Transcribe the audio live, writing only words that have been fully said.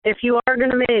if you are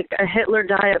going to make a Hitler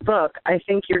diet book, I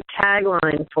think your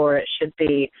tagline for it should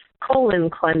be colon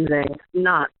cleansing,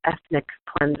 not ethnic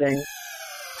cleansing.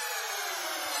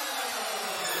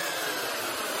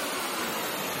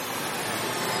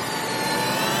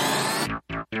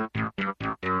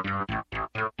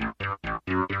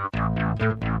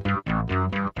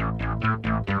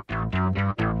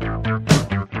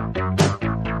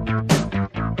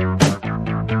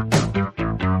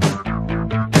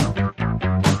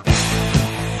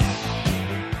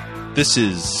 This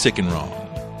is Sick and Wrong,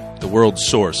 the world's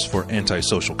source for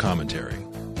antisocial commentary.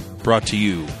 Brought to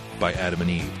you by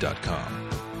adamandeve.com.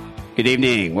 Good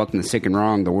evening. Welcome to Sick and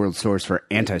Wrong, the world's source for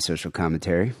antisocial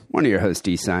commentary. One of your hosts,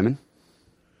 D. Simon.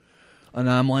 And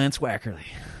I'm Lance Wackerly.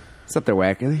 What's up there,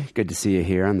 Wackerly? Good to see you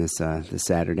here on this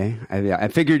Saturday. I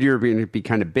figured you were going to be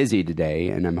kind of busy today,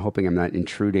 and I'm hoping I'm not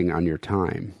intruding on your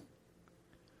time.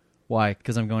 Why?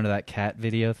 Because I'm going to that cat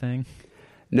video thing?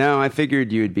 No, I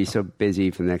figured you would be so busy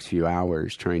for the next few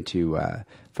hours trying to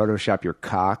Photoshop your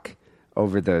cock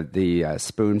over the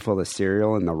spoonful of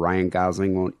cereal and the Ryan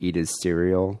Gosling won't eat his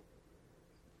cereal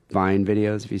Vine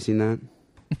videos. Have you seen that?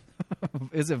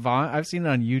 Is it Vine? I've seen it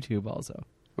on YouTube also.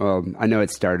 Well, I know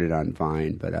it started on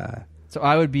Vine, but... So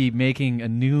I would be making a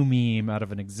new meme out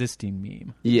of an existing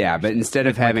meme. Yeah, but instead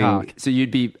of having... cock. So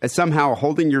you'd be somehow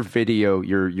holding your video,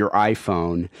 your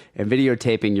iPhone, and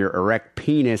videotaping your erect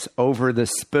penis over the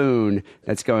spoon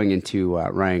that's going into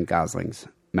Ryan Gosling's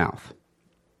mouth.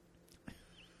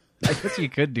 I guess you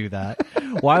could do that.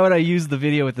 Why would I use the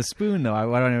video with the spoon, though?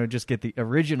 Why don't I just get the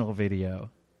original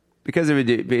video? Because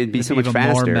it'd be so much even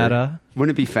faster. more meta.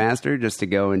 Wouldn't it be faster just to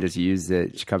go and just use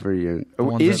it, cover your...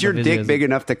 ones Is that your the dick videos- big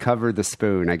enough to cover the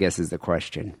spoon, I guess is the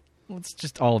question. Well, it's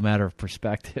just all a matter of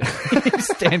perspective. You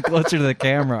stand closer to the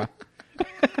camera.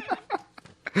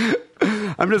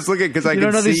 I'm just looking because I You can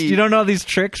don't know see... these. You don't know these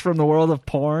tricks from the world of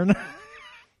porn.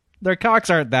 Their cocks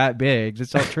aren't that big.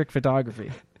 It's all trick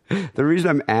photography. The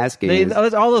reason I'm asking is...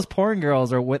 All those porn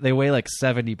girls they weigh like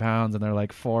 70 pounds and they're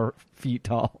like 4 feet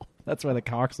tall. That's why the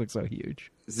cocks look so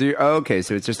huge. Okay,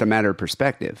 so it's just a matter of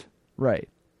perspective. Right.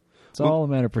 It's all a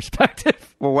matter of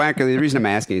perspective. Well, Wacker, the reason I'm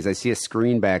asking is I see a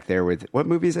screen back there with... What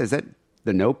movie is that? Is that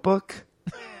The Notebook?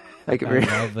 Like, I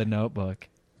love The Notebook.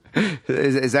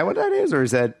 is that what that is? Or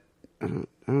is that... I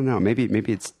don't know. Maybe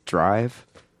it's Drive?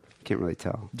 Can't really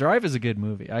tell. Drive is a good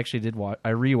movie. I actually did watch.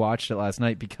 I rewatched it last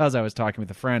night because I was talking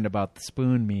with a friend about the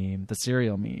spoon meme, the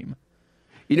cereal meme.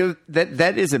 You know,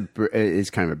 that is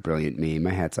kind of a brilliant meme. My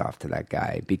hat's off to that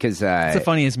guy because... It's the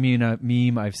funniest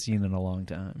meme I've seen in a long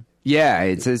time. Yeah,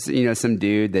 it's some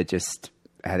dude that just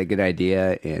had a good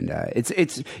idea, and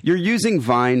it's you're using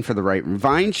Vine for the right...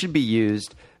 Vine should be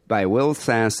used by Will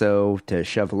Sasso to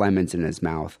shove lemons in his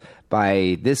mouth,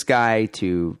 by this guy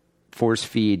to force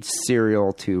feed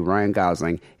cereal to Ryan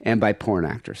Gosling, and by porn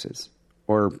actresses.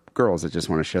 Or girls that just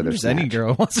want to show their Just snatch. any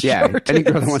girl wants to show her any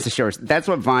girl that tits. wants to show her. That's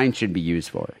what Vine should be used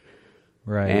for.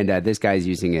 Right. And this guy's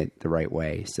using it the right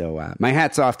way. So my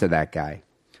hat's off to that guy.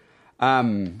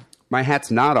 My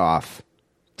hat's not off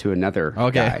to another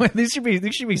Okay, guy. these should be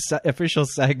official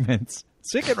segments.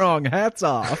 Sick and Wrong, hats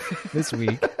off this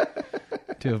week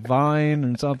to Vine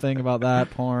and something about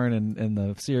that porn and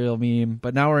the cereal meme.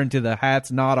 But now we're into the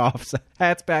hats not off,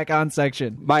 hats back on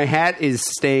section. My hat is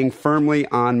staying firmly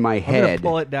on my I'm gonna head.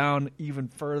 pull it down even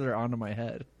further onto my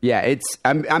head. Yeah,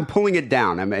 I'm pulling it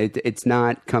down. It's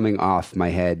not coming off my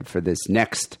head for this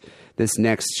next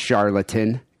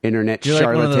charlatan, internet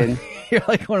charlatan. You're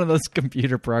like one of those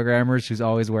computer programmers who's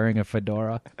always wearing a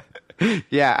fedora.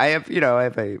 Yeah, I have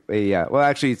a well,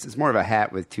 actually, it's more of a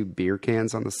hat with 2 beer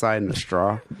cans on the side and a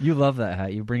straw. You love that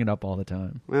hat. You bring it up all the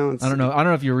time. Well, I don't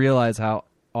know if you realize how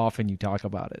often you talk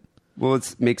about it. Well,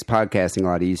 it makes podcasting a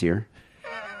lot easier.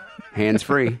 Hands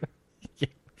free.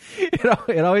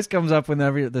 It always comes up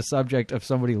whenever the subject of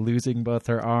somebody losing both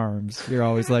her arms. You're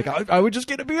always like, I would just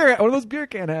get a beer hat, one of those beer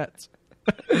can hats.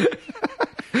 I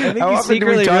think How you often do we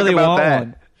secretly talk really about want that?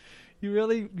 one.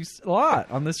 A lot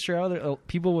on this show.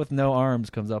 People with no arms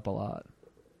comes up a lot.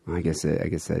 I guess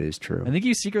that is true. I think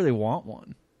you secretly want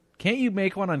one. Can't you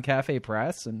make one on Cafe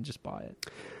Press and just buy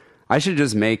it? I should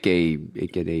just get a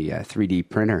 3D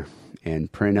printer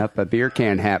and print up a beer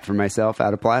can hat for myself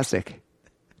out of plastic.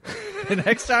 The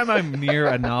next time I'm near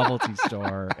a novelty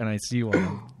store and I see one,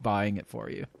 I'm buying it for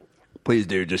you. Please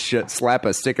do. Just slap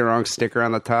a Sick and Wrong sticker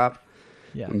on the top.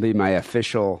 Yeah. And be my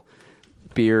official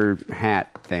beer hat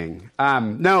thing.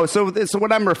 No, so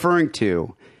what I'm referring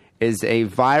to is a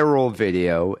viral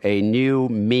video, a new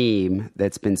meme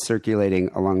that's been circulating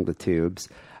along the tubes.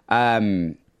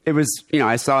 it was,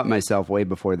 I saw it myself way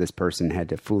before this person had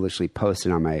to foolishly post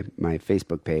it on my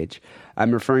Facebook page.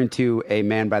 I'm referring to a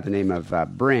man by the name of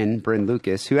Bryn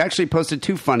Lucas, who actually posted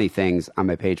 2 funny things on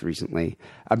my page recently.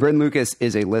 Bryn Lucas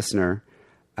is a listener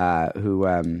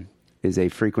who is a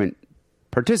frequent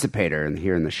participator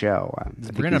here in the show.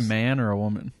 Is Bryn a man or a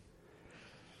woman?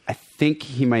 I think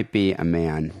he might be a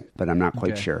man, but I'm not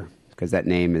quite sure because that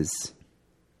name is,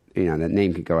 that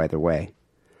name could go either way.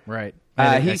 Right.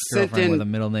 He sent in with a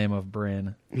middle name of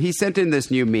Bryn. He sent in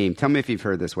this new meme. Tell me if you've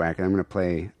heard this, Wack. I'm going to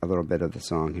play a little bit of the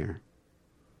song here.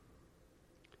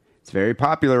 It's very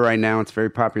popular right now. It's very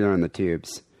popular on the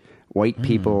tubes. White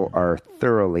people are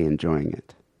thoroughly enjoying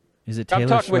it. Is it Taylor I'm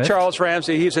talking Swift? with Charles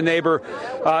Ramsey. He's a neighbor.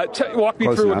 Walk me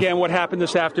Close through enough. again what happened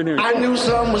this afternoon. I knew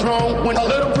something was wrong when a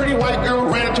little pretty white girl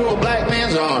ran into a black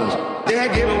man's arms.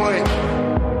 Dad gave away.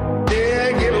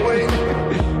 Dad gave away.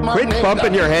 Quit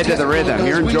bumping your head to the rhythm.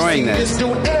 You're enjoying this. This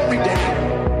dude every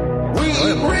day. We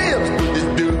eat ribs with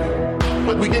this dude,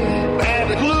 but we didn't have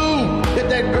a clue that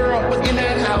that girl was in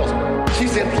that house. She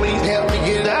said, "Please help me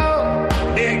get out."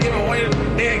 Dad give away.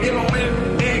 Dad give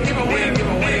away. Dad give away. Give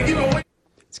away. Give away.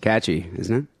 It's catchy,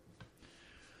 isn't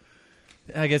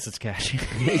I guess it's catchy.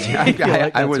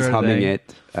 it? I was humming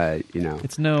it,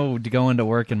 It's no going to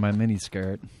work in my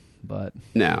miniskirt, but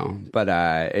No, but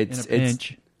it's in a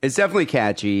pinch. it's definitely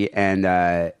catchy and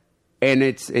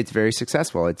it's very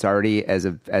successful. It's already as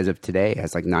of today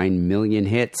has like 9 million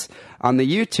hits on the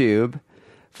YouTube.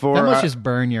 that must just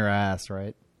burn your ass,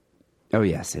 right? Oh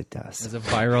yes, it does. As a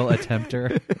viral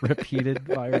attempter, repeated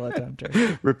viral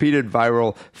attempter. Repeated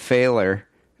viral failer,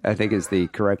 I think is the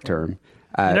correct term.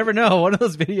 You never know. One of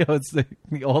those videos,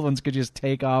 the old ones could just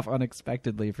take off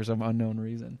unexpectedly for some unknown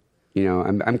reason.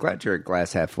 I'm glad you're a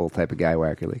glass half full type of guy,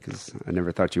 Wackerly, because I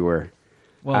never thought you were.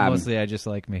 Well, mostly I just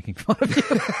like making fun of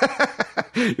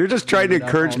you. You're just trying to It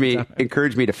up all the time.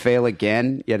 encourage me to fail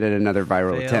again, yet at another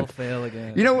viral attempt. Fail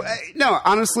again. No,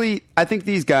 honestly, I think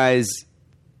these guys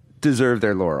deserve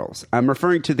their laurels. I'm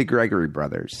referring to the Gregory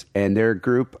Brothers, and they're a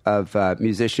group of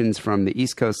musicians from the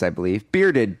East Coast, I believe.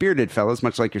 Bearded fellows,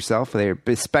 much like yourself. They're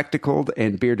bespectacled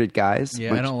and bearded guys.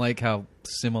 Yeah, I don't like how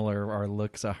similar our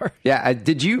looks are. Yeah,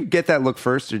 did you get that look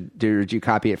first, or did you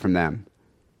copy it from them?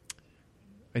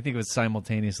 I think it was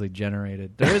simultaneously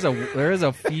generated. There is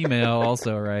a female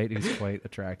also, right, who's quite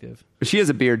attractive. She has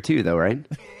a beard too, though, right?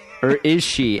 Or is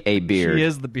she a beard? She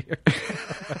is the beard.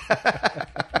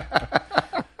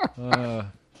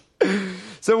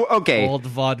 So, okay. Old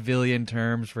vaudevillian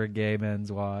terms for gay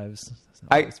men's wives.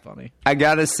 It's funny. I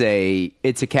gotta say,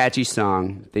 it's a catchy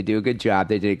song. They do a good job.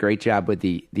 They did a great job with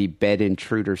the Bed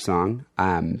Intruder song.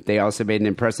 They also made an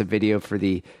impressive video for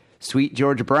the Sweet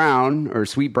Georgia Brown, or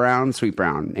Sweet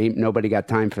Brown. Ain't nobody got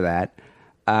time for that.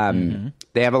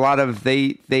 They have a lot of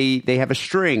they have a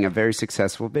string of very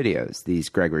successful videos. These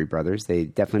Gregory Brothers, they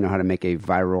definitely know how to make a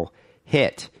viral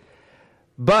hit.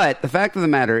 But the fact of the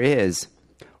matter is,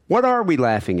 what are we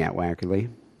laughing at,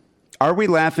 Wackerly? Are we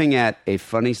laughing at a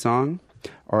funny song,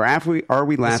 or are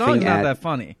we laughing The song's not at that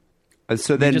funny.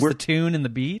 So then Just we're the tune and the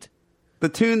beat. the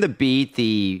tune, the beat,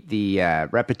 the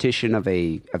repetition of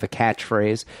a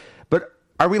catchphrase. But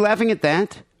are we laughing at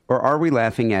that, or are we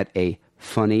laughing at a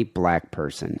funny black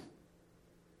person?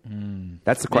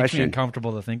 That's the Makes me question.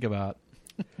 uncomfortable to think about.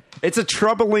 It's a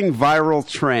troubling viral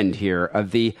trend here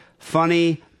of the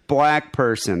funny black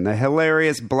person, the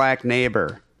hilarious black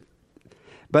neighbor.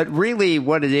 But really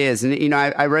what it is, and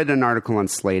I read an article on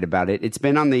Slate about it. It's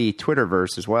been on the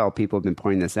Twitterverse as well. People have been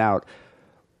pointing this out.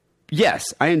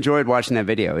 Yes, I enjoyed watching that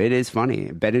video. It is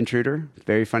funny. Bed Intruder,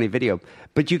 very funny video.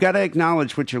 But you got to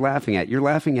acknowledge what you're laughing at. You're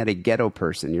laughing at a ghetto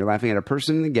person. You're laughing at a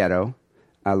person in the ghetto,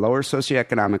 a lower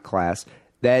socioeconomic class,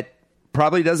 that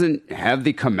probably doesn't have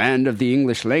the command of the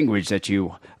English language that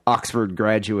you Oxford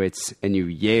graduates and you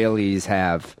Yaleys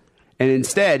have. And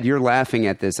instead, you're laughing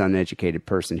at this uneducated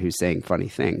person who's saying funny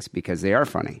things because they are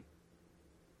funny.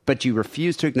 But you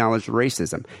refuse to acknowledge the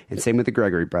racism. And same with the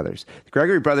Gregory Brothers. The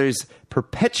Gregory Brothers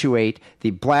perpetuate the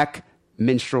black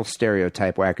minstrel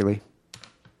stereotype, Wackerly.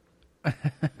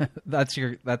 That's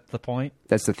the point.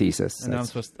 That's the thesis. And now I'm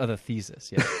supposed to, the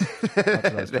thesis. Yeah, that's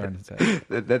what I was trying to say.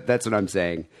 That's what I'm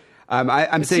saying. I'm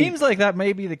It saying seems like that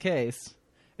may be the case.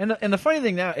 And the funny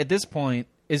thing now, at this point,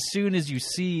 as soon as you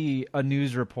see a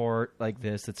news report like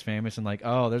this that's famous and like,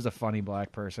 oh, there's a funny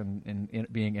black person in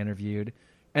being interviewed,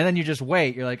 and then you just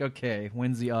wait. You're like, okay,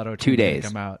 when's the auto-tune 2 days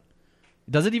come out?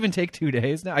 Does it even take 2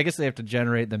 days now? I guess they have to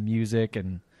generate the music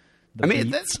and the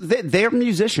beats. They're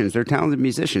musicians. They're talented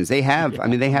musicians. They have,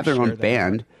 they have their I'm own sure they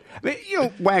band.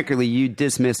 Wackerly, you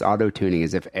dismiss auto-tuning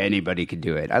as if anybody could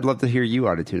do it. I'd love to hear you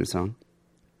auto-tune a song.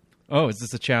 Oh, is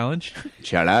this a challenge?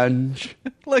 Challenge.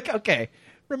 Look, okay.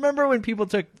 Remember when people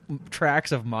took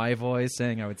tracks of my voice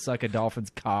saying I would suck a dolphin's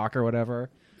cock or whatever?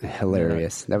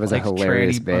 Hilarious. That was like a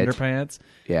hilarious tranny bit. Underpants.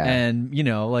 Yeah. And, you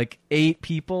know, like 8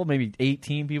 people, maybe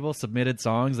 18 people submitted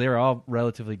songs. They were all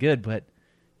relatively good, but,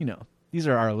 you know, these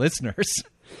are our listeners.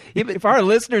 Yeah, but if our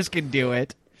listeners can do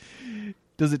it,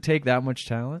 does it take that much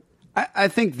talent? I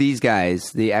think these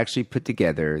guys, they actually put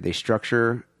together, they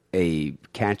structure a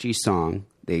catchy song.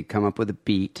 They come up with a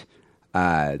beat.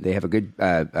 They have a good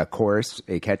a chorus,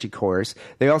 a catchy chorus.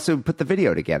 They also put the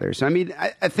video together. So, I mean,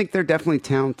 I think they're definitely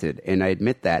talented, and I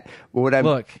admit that. But what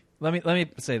Look, let me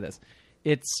say this.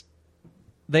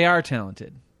 They are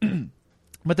talented.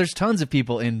 But there's tons of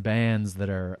people in bands that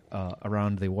are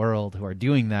around the world who are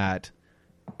doing that,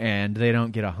 and they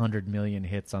don't get 100 million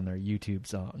hits on their YouTube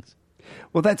songs.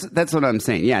 Well, that's what I'm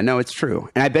saying. Yeah, no, it's true.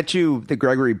 And I bet you the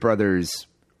Gregory Brothers,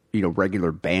 you know,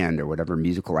 regular band or whatever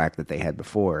musical act that they had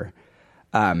before,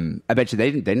 I bet you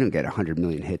they didn't get 100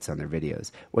 million hits on their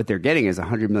videos. What they're getting is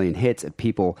 100 million hits of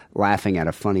people laughing at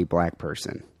a funny black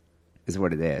person, is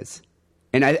what it is.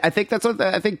 And I think that's what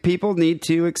I think people need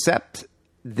to accept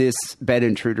this Bed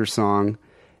Intruder song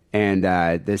and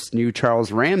this new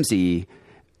Charles Ramsey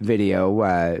video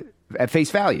at face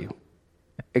value.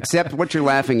 Accept what you're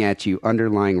laughing at, you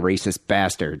underlying racist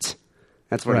bastards.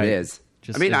 That's what Right. it is.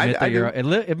 Just I mean,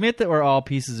 admit that we're all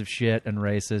pieces of shit and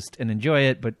racist and enjoy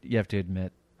it, but you have to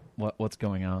admit what's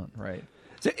going on, right?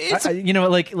 it's You know,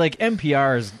 like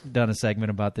NPR has done a segment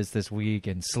about this week,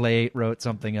 and Slate wrote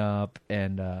something up,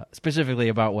 and specifically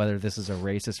about whether this is a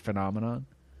racist phenomenon.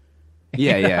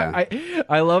 yeah.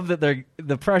 I love that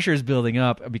the pressure is building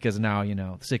up because now, you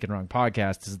know, Sick and Wrong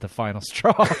podcast is the final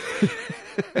straw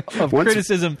of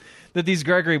criticism that these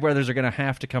Gregory Brothers are going to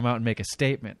have to come out and make a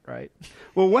statement, right?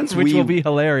 Well, Which will be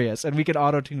hilarious, and we can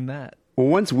auto-tune that.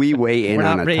 once we weigh in We're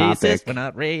on not a racist. topic, We're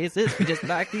not racist. We just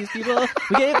like these people.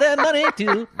 We gave them money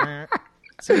to.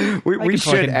 we I can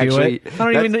should fucking do actually. it.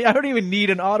 I don't even need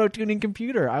an auto-tuning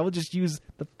computer. I will just use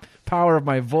the power of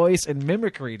my voice and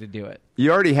mimicry to do it.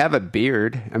 You already have a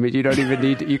beard. I mean, you don't even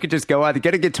need. You could just go out and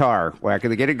get a guitar. Go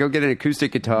get an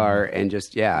acoustic guitar and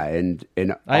just and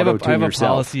I have auto-tune a yourself.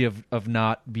 policy of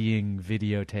not being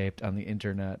videotaped on the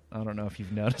internet. I don't know if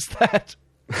you've noticed that.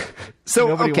 So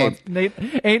Nobody okay,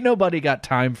 ain't nobody got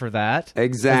time for that.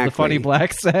 Exactly. As the funny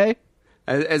blacks say.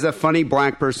 as a funny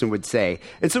black person would say.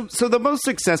 And so the most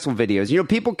successful videos, you know,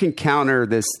 people can counter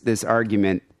this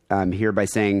argument here by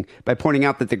pointing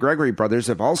out that the Gregory Brothers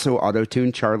have also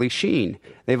auto-tuned Charlie Sheen.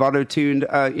 They've auto-tuned,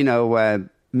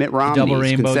 Mitt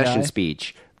Romney's concession guy.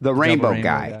 speech, the Rainbow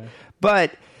guy.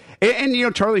 But, and you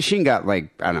know, Charlie Sheen got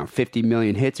 50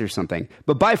 million hits or something.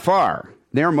 But by far,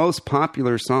 their most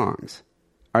popular songs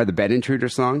are the Bed Intruder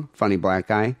song, Funny Black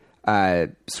Guy,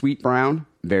 Sweet Brown,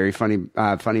 very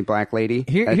funny black lady.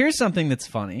 Here's something that's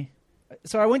funny.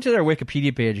 So I went to their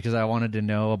Wikipedia page because I wanted to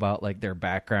know about their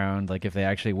background, if they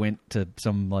actually went to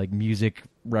some music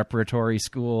repertory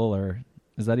school, or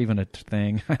is that even a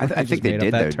thing? I think they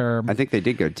did that term. I think they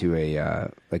did go to a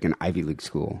an Ivy League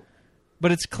school.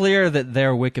 But it's clear that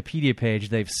their Wikipedia page,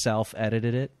 they've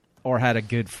self-edited it or had a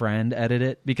good friend edit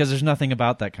it, because there's nothing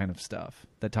about that kind of stuff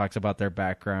that talks about their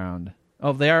background.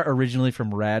 Oh, they are originally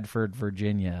from Radford,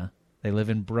 Virginia. They live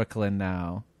in Brooklyn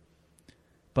now.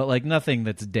 But nothing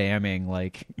that's damning,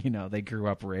 they grew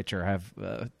up rich or have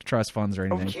trust funds or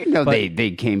anything. But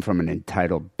they came from an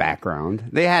entitled background.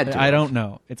 They had to. I don't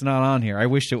know. It's not on here. I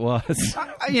wish it was.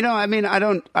 I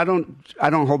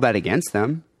don't hold that against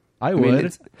them. I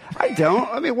would. I don't.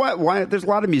 I mean, why? There's a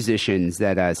lot of musicians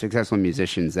successful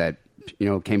musicians that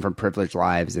came from privileged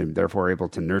lives and therefore are able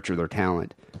to nurture their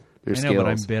talent, their skills. But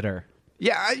I'm bitter.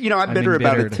 Yeah, I'm bitter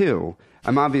about it too.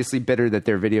 I'm obviously bitter that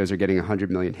their videos are getting 100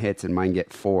 million hits and mine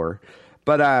get 4.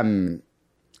 But I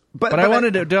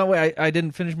wanted to. Don't wait. I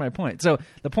didn't finish my point. So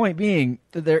the point being,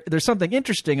 there's something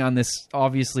interesting on this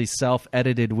obviously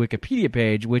self-edited Wikipedia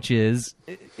page, which is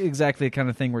exactly the kind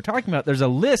of thing we're talking about. There's a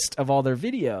list of all their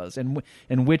videos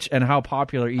and how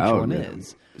popular each one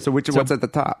is. So what's at the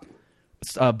top?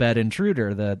 Bed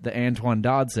Intruder, the Antoine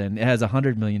Dodson. It has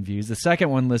 100 million views. The second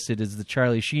one listed is the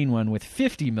Charlie Sheen one with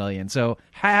 50 million. So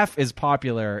half as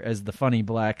popular as the funny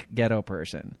black ghetto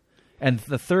person. And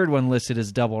the third one listed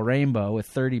is Double Rainbow with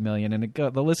 30 million, and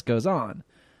the list goes on.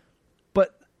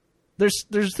 But there's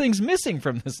things missing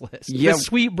from this list. Yeah. The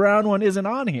Sweet Brown one isn't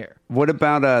on here. What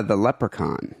about the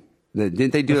Leprechaun?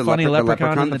 Didn't they do The funny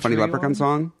Leprechaun the funny Leprechaun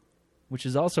song? Which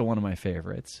is also one of my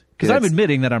favorites. Because I'm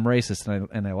admitting that I'm racist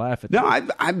and I laugh at that.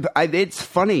 No, it's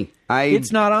funny.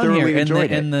 It's not on here.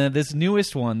 And this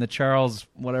newest one, the Charles,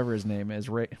 whatever his name is,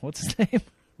 what's his name?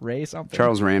 Ray something?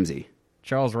 Charles Ramsey.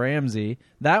 Charles Ramsey.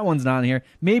 That one's not in here.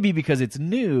 Maybe because it's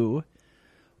new,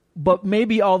 but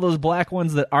maybe all those black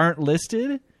ones that aren't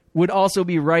listed would also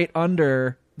be right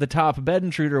under the top bed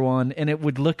intruder one, and it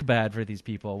would look bad for these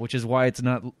people, which is why it's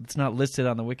not listed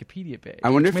on the Wikipedia page. I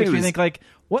wonder if makes it me was think, like,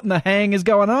 what in the hang is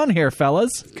going on here,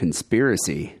 fellas?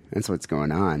 conspiracy. That's what's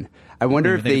going on. I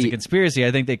wonder if think it's a they. conspiracy.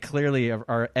 I think they clearly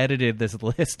are edited this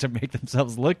list to make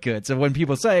themselves look good. So when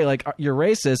people say, like, you're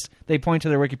racist, they point to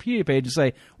their Wikipedia page and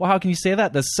say, well, how can you say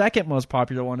that? The second most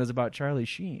popular one is about Charlie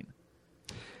Sheen.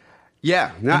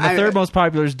 Yeah, no, And the third most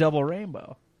popular is Double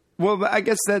Rainbow. Well, but I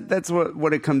guess that's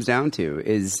what it comes down to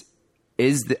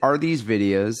are these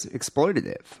videos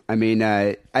exploitative? I mean,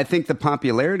 I think the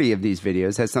popularity of these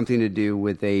videos has something to do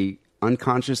with a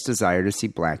unconscious desire to see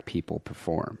black people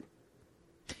perform.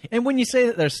 And when you say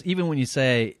that when you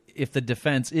say if the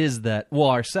defense is that, well,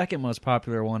 our second most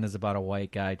popular one is about a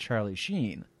white guy, Charlie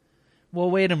Sheen.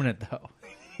 Well, wait a minute,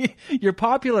 though. Your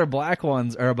popular black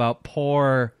ones are about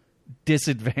poor,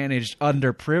 disadvantaged,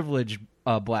 underprivileged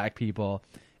black people.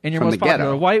 And your From most the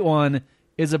popular ghetto. white one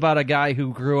is about a guy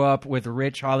who grew up with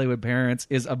rich Hollywood parents,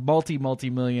 is a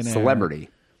multi-millionaire.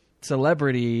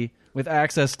 Celebrity with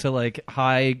access to, like,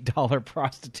 high-dollar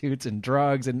prostitutes and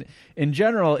drugs, and in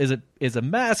general is a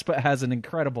mess but has an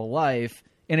incredible life.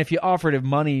 And if you offered him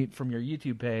money from your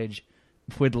YouTube page,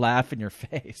 would laugh in your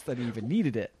face that he even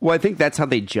needed it. Well, I think that's how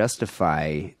they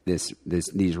justify these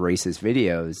racist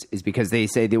videos, is because they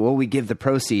say that, well, we give the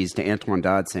proceeds to Antoine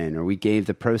Dodson, or we gave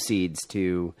the proceeds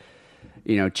to,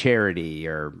 charity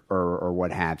or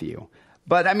what have you.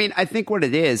 But I mean, I think what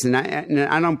it is, and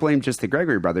I don't blame just the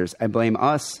Gregory brothers. I blame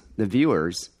us, the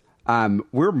viewers.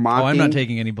 We're mocking. Oh, I'm not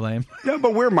taking any blame. No,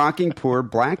 but we're mocking poor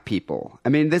black people. I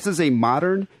mean, this is a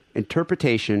modern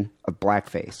interpretation of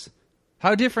blackface.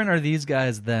 How different are these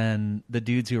guys than the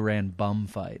dudes who ran bum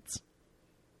fights?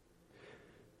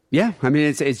 Yeah, I mean,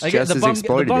 it's just as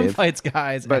exploitative. The bum fights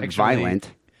guys, but actually,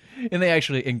 violent. And they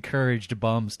actually encouraged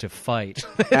bums to fight.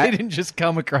 They didn't just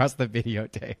come across the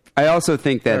videotape. I also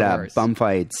think Or that worse. bum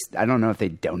fights, I don't know if they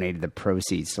donated the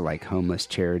proceeds to, like, homeless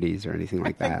charities or anything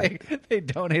like that. They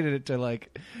donated it to,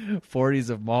 like,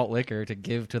 40s of malt liquor to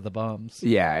give to the bums.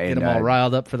 Yeah, Get and, them all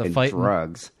riled up for the and fight.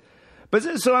 drugs. But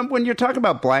so when you're talking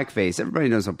about blackface, everybody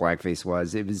knows what blackface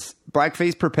was. It was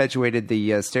blackface perpetuated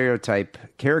the stereotype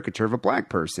caricature of a black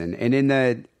person, and in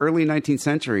the early 19th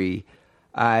century,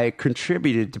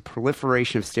 contributed to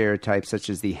proliferation of stereotypes such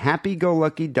as the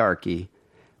happy-go-lucky darky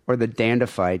or the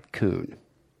dandified coon.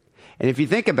 And if you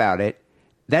think about it,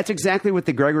 that's exactly what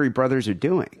the Gregory brothers are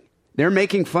doing. They're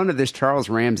making fun of this Charles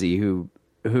Ramsey who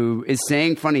is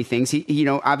saying funny things. He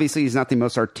obviously he's not the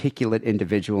most articulate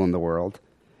individual in the world.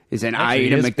 He's saying, I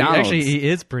eat at McDonald's. Actually, he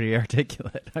is pretty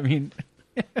articulate. I mean,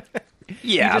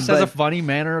 yeah, he just has a funny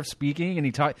manner of speaking, and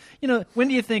he talk. When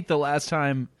do you think the last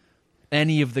time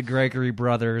any of the Gregory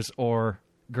brothers, or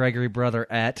Gregory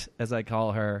brotherette, as I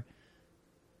call her,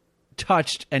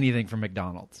 touched anything from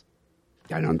McDonald's?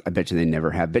 I bet you they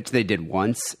never have. I bet you they did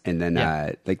once, and then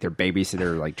like their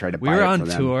babysitter tried to buy it for them. We were on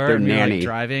tour, Their and we were nanny.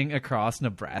 driving across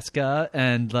Nebraska,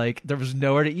 and like there was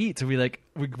nowhere to eat, so we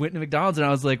went to McDonald's, and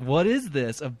I was like, "What is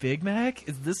this? A Big Mac?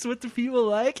 Is this what the people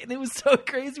like?" And it was so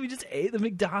crazy. We just ate the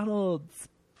McDonald's.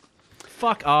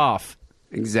 Fuck off.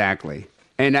 Exactly,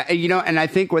 and and I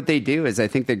think what they do is I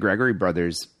think the Gregory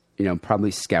brothers, probably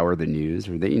scour the news,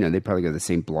 or they probably go to the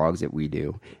same blogs that we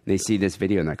do, and they see this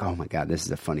video and they're like, oh my god, this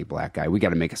is a funny black guy. We got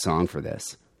to make a song for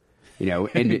this.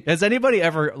 And Has anybody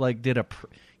ever did a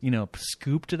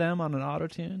scooped them on an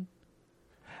auto-tune?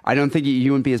 I don't think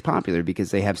you wouldn't be as popular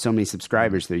because they have so many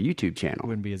subscribers to their YouTube channel.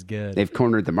 Wouldn't be as good. They've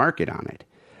cornered the market on it.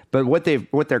 But what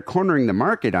they're cornering the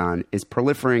market on is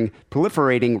proliferating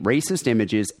racist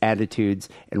images, attitudes,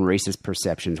 and racist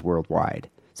perceptions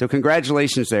worldwide. So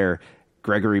congratulations there,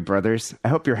 Gregory brothers. I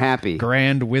hope you're happy.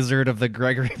 Grand Wizard of the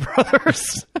Gregory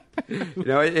brothers.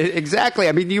 Exactly.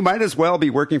 I mean, you might as well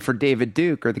be working for David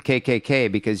Duke or the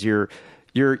KKK because you're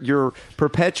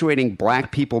perpetuating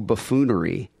black people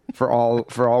buffoonery for all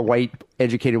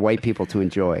educated white people to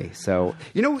enjoy. So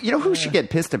you know who should get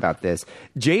pissed about this?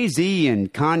 Jay-Z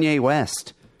and Kanye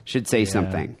West should say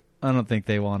something. I don't think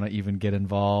they want to even get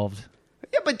involved.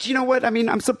 Yeah, but you know what? I mean,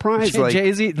 I'm surprised.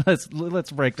 Jay-Z,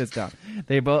 let's break this down.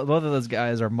 They both of those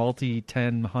guys are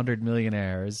multi-100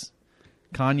 millionaires.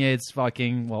 Kanye's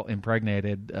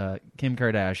impregnated Kim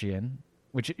Kardashian,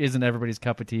 which isn't everybody's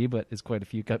cup of tea, but is quite a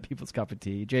few people's cup of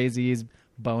tea. Jay-Z's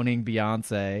boning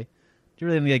Beyonce. Do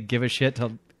you really give a shit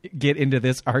to get into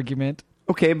this argument?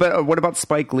 Okay, but what about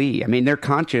Spike Lee? I mean, they're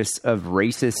conscious of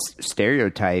racist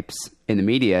stereotypes in the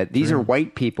media. These are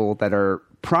white people that are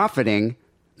profiting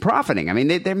profiting. I mean,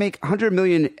 they make 100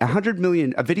 million.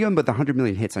 A video with 100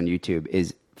 million hits on YouTube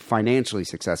is financially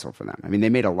successful for them. I mean, they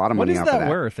made a lot of What money is off of that that.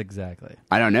 worth exactly?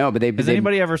 I don't know, but Has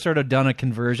anybody ever sort of done a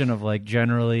conversion of like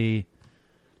generally,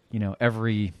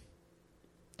 every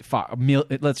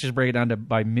let's just break it down to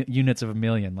by units of a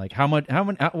million. Like how much?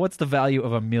 What's the value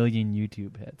of a million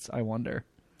YouTube hits? I wonder.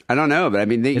 I don't know, but I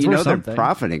mean, It's they're worth something.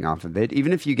 profiting off of it.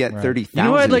 Even if you get 30,000 You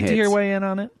know who I'd like hits. to hear weigh in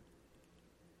on it?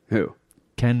 Who?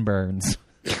 Ken Burns.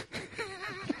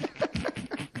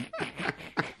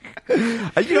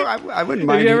 I wouldn't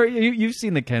Have mind. you've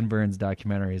seen the Ken Burns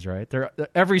documentaries, right?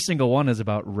 Every single one is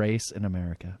about race in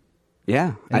America.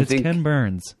 Yeah, And I it's think Ken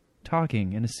Burns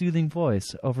talking in a soothing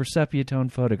voice over sepia-tone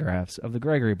photographs of the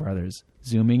Gregory brothers,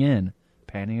 zooming in,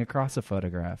 panning across a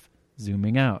photograph,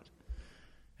 zooming out.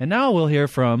 And now we'll hear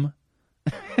from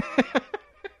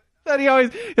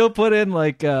that he'll put in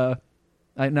like now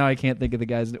I can't think of the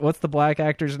guy's name. What's the black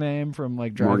actor's name from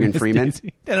like Driving Morgan Miss Freeman?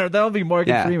 Daisy? That'll be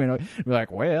Morgan Yeah. Freeman. He'll be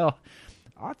like, well,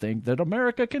 I think that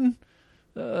America can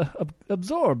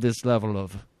absorb this level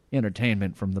of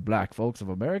entertainment from the black folks of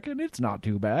America, and it's not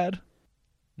too bad.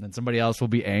 And then somebody else will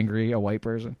be angry, a white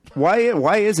person. why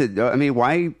is it? I mean,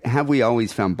 why have we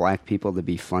always found black people to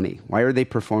be funny? Why are they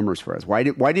performers for us? Why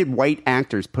did white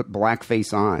actors put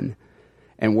blackface on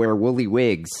and wear woolly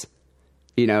wigs?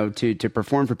 To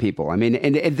perform for people. I mean,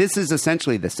 and this is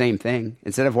essentially the same thing.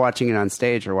 Instead of watching it on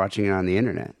stage or watching it on the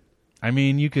internet. I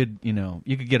mean, you could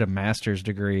get a master's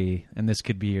degree, and this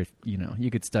could be your, you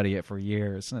could study it for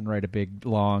years and write a big,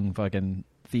 long fucking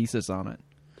thesis on it.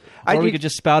 Or we could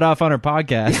just spout off on our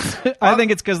podcast. I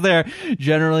think it's because they're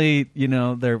generally,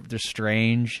 they're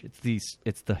strange.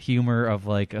 It's the humor of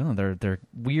like, oh, they're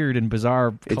weird and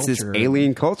bizarre culture. It's this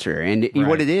alien culture, and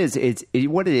what it is,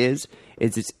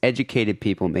 it's educated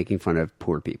people making fun of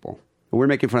poor people. We're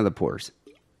making fun of the poors.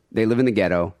 They live in the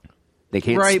ghetto. They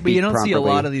can't right, speak but you don't see a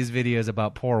properly. lot of these videos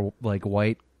about poor like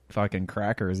white fucking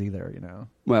crackers either.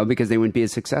 Well, because they wouldn't be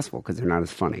as successful because they're not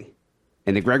as funny.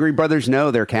 And the Gregory brothers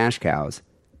know they're cash cows.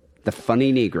 The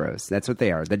funny Negroes. That's what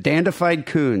they are. The dandified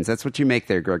coons. That's what you make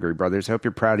there, Gregory brothers. I hope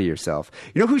you're proud of yourself.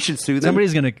 You know who should sue them?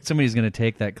 Somebody's gonna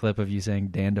take that clip of you saying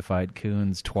 "dandified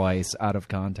coons" twice out of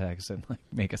context and like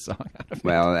make a song out of it.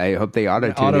 Well, I hope they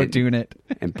auto-tune it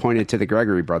and point it to the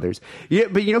Gregory brothers. Yeah,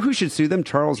 but you know who should sue them?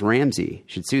 Charles Ramsey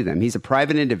should sue them. He's a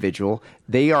private individual.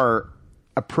 They are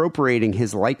appropriating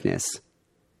his likeness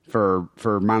for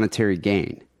monetary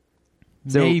gain.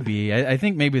 So, maybe. I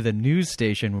think maybe the news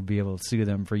station would be able to sue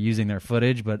them for using their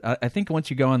footage, but I think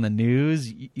once you go on the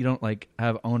news, you don't like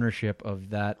have ownership of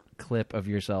that clip of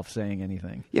yourself saying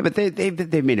anything. Yeah, but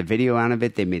they've made a video out of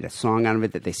it. They made a song out of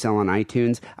it that they sell on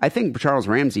iTunes. I think Charles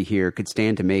Ramsey here could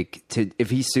stand if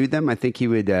he sued them, I think he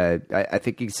would. I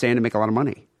think he could stand to make a lot of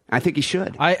money. I think he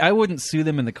should. I wouldn't sue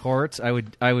them in the courts. I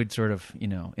would sort of,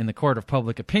 in the court of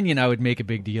public opinion, I would make a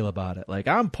big deal about it. Like,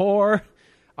 I'm poor.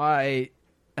 I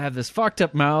have this fucked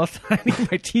up mouth. I need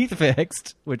my teeth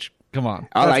fixed. Which, come on,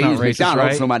 All I use racist, McDonald's,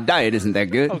 right? so my diet isn't that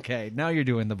good. Okay, now you're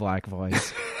doing the black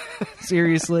voice.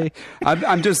 Seriously,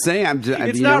 I'm just saying.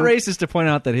 it's not racist to point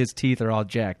out that his teeth are all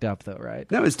jacked up, though, right?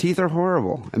 No, his teeth are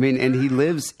horrible. I mean, and he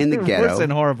lives in the They're ghetto. worse than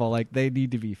horrible. Like, they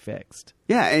need to be fixed.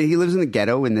 Yeah, and he lives in the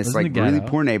ghetto in this Lives in the really ghetto.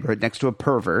 poor neighborhood next to a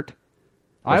pervert.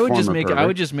 I would just make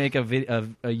pervert.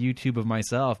 a YouTube of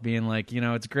myself being like,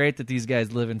 it's great that these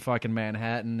guys live in fucking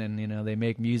Manhattan and they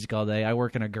make music all day. I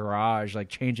work in a garage, like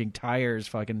changing tires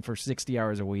fucking for 60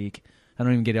 hours a week. I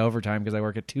don't even get overtime because I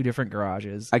work at 2 different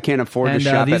garages. I can't afford to And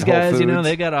shop these at Whole guys, Foods.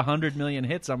 they got 100 million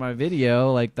hits on my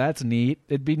video. Like, that's neat.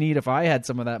 It'd be neat if I had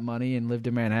some of that money and lived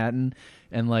in Manhattan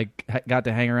and like got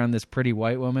to hang around this pretty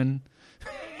white woman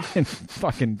and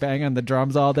fucking bang on the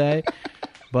drums all day.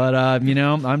 But,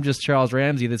 I'm just Charles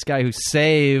Ramsey, this guy who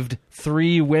saved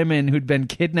 3 women who'd been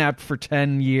kidnapped for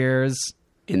 10 years.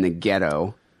 In the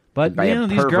ghetto. But, By a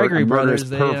these pervert, Gregory a murderous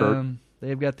brothers, pervert.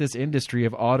 they've got this industry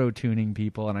of auto-tuning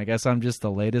people, and I guess I'm just the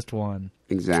latest one.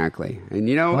 Exactly. And,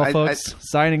 Well, folks,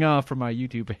 signing off from my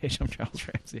YouTube page, I'm Charles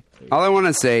Ramsey. all I want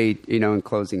to say, in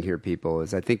closing here, people,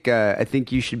 is I think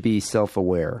you should be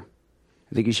self-aware.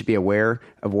 I think you should be aware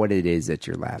of what it is that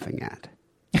you're laughing at.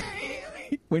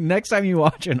 When next time you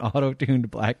watch an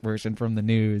auto-tuned black person from the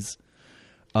news,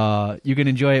 you can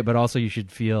enjoy it, but also you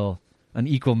should feel an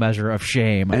equal measure of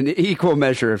shame. An equal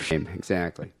measure of shame.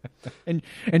 Exactly. And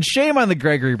shame on the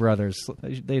Gregory brothers.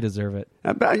 They deserve it.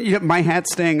 But, my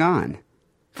hat's staying on.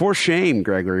 For shame,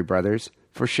 Gregory brothers.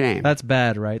 For shame. That's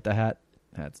bad, right? The hat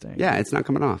staying. Yeah, it's not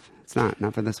coming off. It's not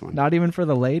for this one. Not even for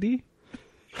the lady?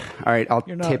 All right, I'll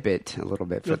You're not- tip it a little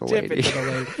bit for the Tip lady. it to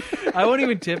the lady. I won't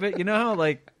even tip it. You know how,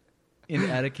 like, in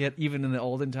etiquette, even in the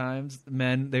olden times,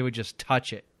 men, they would just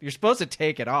touch it. You're supposed to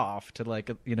take it off to,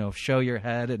 like, you know, show your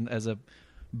head and as a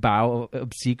bow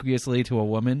obsequiously to a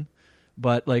woman.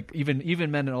 But, like,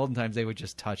 even men in olden times, they would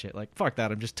just touch it. Like, fuck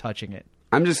that, I'm just touching it.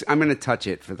 I'm going to touch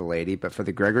it for the lady, but for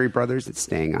the Gregory brothers, it's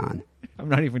staying on. I'm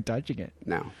not even touching it.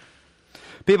 No.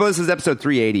 People, this is episode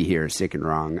 380 here, Sick and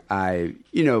Wrong.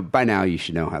 By now you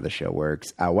should know how the show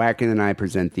works. Wacken and I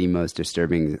present the most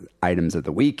disturbing items of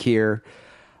the week here.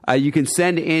 You can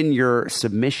send in your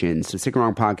submissions to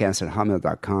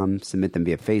sickandwrongpodcast@hotmail.com. Submit them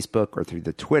via Facebook or through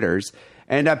the Twitters.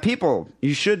 And people,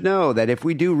 you should know that if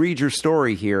we do read your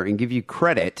story here and give you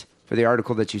credit for the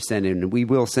article that you send in, we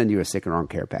will send you a Sick and Wrong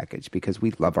care package because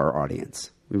we love our audience.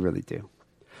 We really do.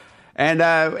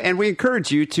 And we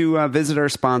encourage you to visit our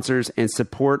sponsors and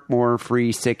support more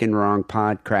free Sick and Wrong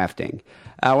pod crafting.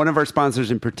 One of our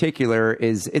sponsors in particular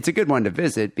it's a good one to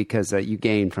visit because you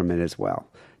gain from it as well.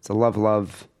 It's a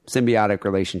love symbiotic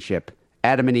relationship,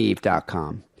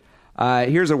 adamandeve.com.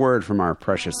 Here's a word from our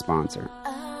precious sponsor.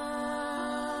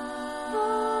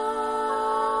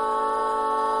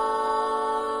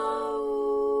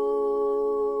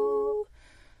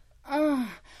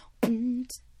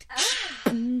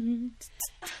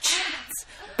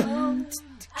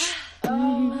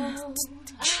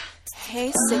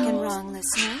 Hey, Sick and Wrong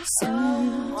listeners.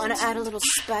 Want to add a little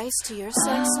spice to your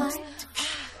sex life?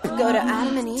 Go to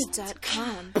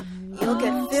adamandeve.com. You'll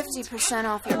get 50%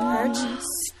 off your purchase,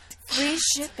 free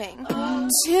shipping,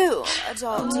 2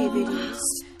 adult DVDs,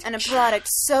 and a product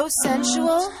so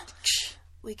sensual,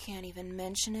 we can't even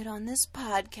mention it on this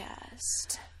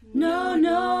podcast. No.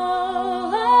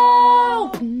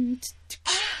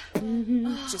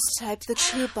 Just type the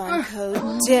coupon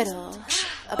code DIDDLE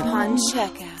upon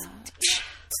checkout.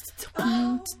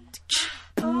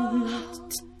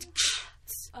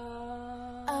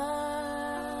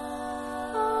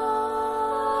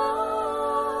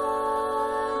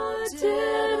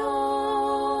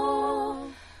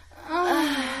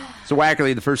 So,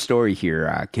 Wackerly, the first story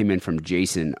here came in from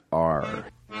Jason R.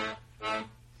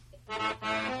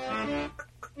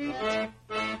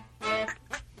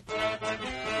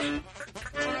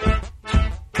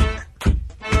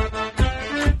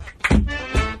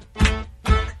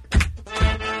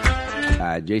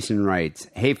 Jason writes,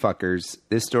 "Hey fuckers,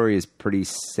 this story is pretty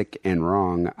sick and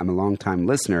wrong. I'm a longtime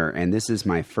listener, and this is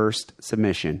my first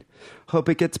submission. Hope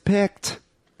it gets picked."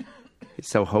 He's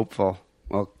so hopeful.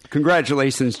 Well,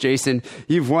 congratulations, Jason.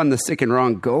 You've won the Sick and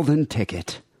Wrong golden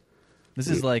ticket. This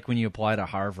is like when you apply to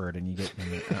Harvard and you get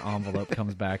an envelope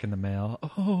comes back in the mail.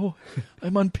 Oh,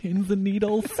 I'm on pins and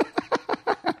needles.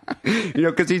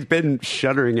 Because he's been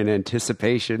shuddering in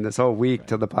anticipation this whole week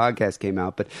till the podcast came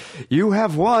out. But you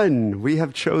have won. We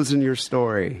have chosen your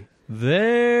story.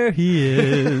 There he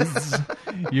is.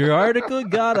 Your article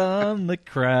got on the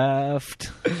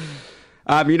craft.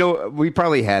 We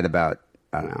probably had about,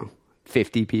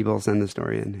 50 people send the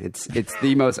story in. It's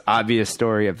the most obvious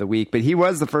story of the week, but he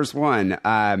was the first one.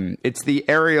 It's the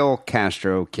Ariel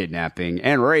Castro kidnapping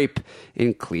and rape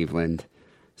in Cleveland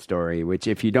story, which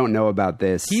if you don't know about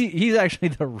this... He's actually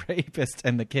the rapist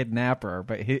and the kidnapper,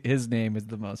 but his name is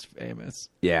the most famous.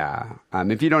 Yeah.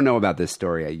 If you don't know about this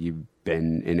story, you've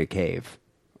been in a cave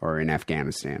or in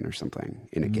Afghanistan or something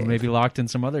in a cave. Maybe locked in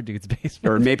some other dude's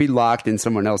basement. Or maybe locked in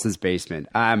someone else's basement.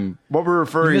 What we're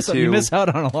referring to... You miss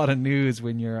out on a lot of news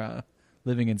when you're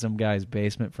living in some guy's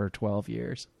basement for 12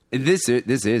 years. This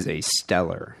is a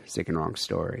stellar Sick and Wrong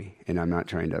story, and I'm not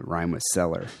trying to rhyme with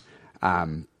cellar.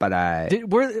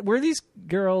 Were these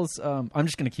girls? I'm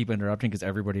just going to keep interrupting because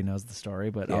everybody knows the story,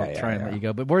 but I'll try and let you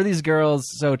go. But were these girls?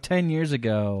 So 10 years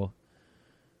ago,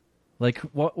 like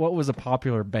what was a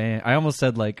popular band? I almost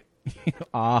said like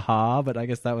Aha, but I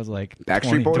guess that was like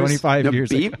Backstreet Boys, 25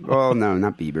 years ago. Oh no,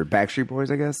 not Bieber. Backstreet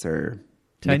Boys, I guess, or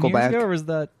 10 Nickelback. years ago, or was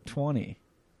that 20?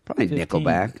 Probably 15.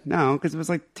 Nickelback. No, because it was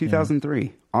like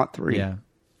 2003, aught 3. Yeah,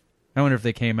 I wonder if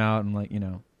they came out and like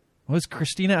was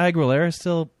Christina Aguilera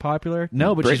still popular?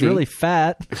 No, but she's really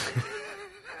fat.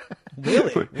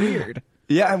 Really weird.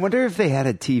 Yeah, I wonder if they had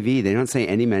a TV. They don't say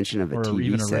any mention of a or TV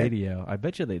even set. a radio. I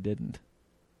bet you they didn't.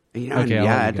 Okay,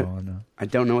 I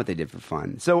don't know what they did for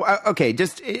fun. So, okay,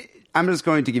 I'm just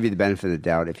going to give you the benefit of the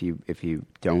doubt if you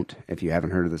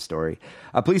haven't heard of the story.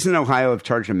 Police in Ohio have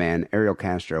charged a man, Ariel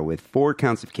Castro, with 4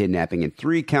 counts of kidnapping and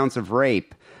 3 counts of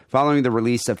rape following the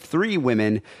release of 3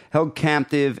 women held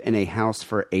captive in a house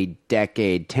for a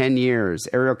decade, 10 years.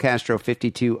 Ariel Castro,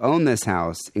 52, owned this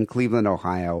house in Cleveland,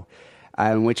 Ohio,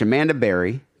 in which Amanda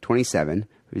Berry, 27,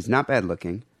 who's not bad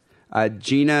looking,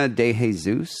 Gina De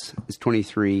Jesus is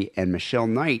 23, and Michelle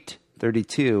Knight,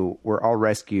 32, were all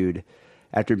rescued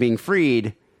after being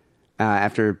freed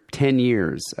after 10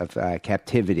 years of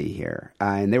captivity here.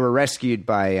 And they were rescued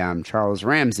by Charles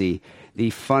Ramsey,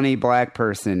 the funny black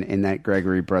person in that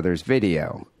Gregory Brothers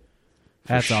video.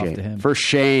 Hats off to him. For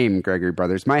shame, Gregory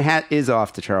Brothers. My hat is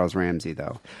off to Charles Ramsey,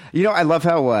 though. You know, I love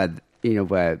how,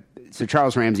 so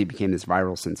Charles Ramsey became this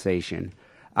viral sensation.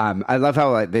 I love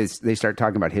how they start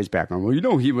talking about his background. Well, you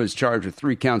know, he was charged with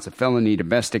 3 counts of felony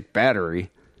domestic battery.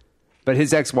 But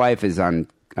his ex-wife is on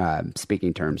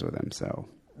speaking terms with him, so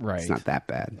it's not that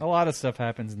bad. A lot of stuff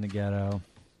happens in the ghetto.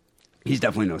 He's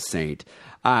definitely no saint.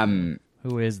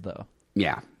 Who is, though?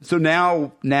 Yeah. So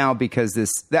now because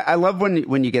I love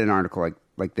when you get an article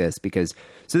like this, because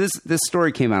this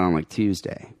story came out on like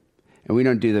Tuesday, and we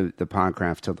don't do the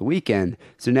podcast till the weekend.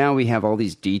 So now we have all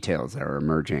these details that are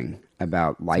emerging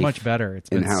about life. It's much better. It's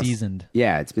been in-house. Seasoned.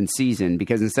 Yeah, it's been seasoned,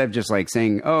 because instead of just like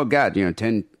saying, "Oh God, you know,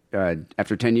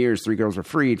 after 10 years, 3 girls were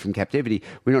freed from captivity,"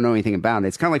 we don't know anything about it.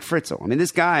 It's kind of like Fritzl. I mean,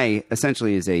 this guy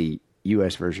essentially is a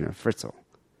U.S. version of Fritzl.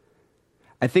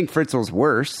 I think Fritzl's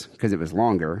worse because it was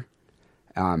longer.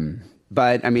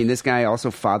 But I mean, this guy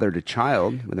also fathered a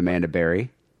child with Amanda Berry.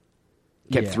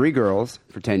 Kept 3 girls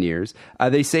for 10 years.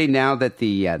 They say now that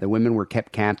the women were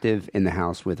kept captive in the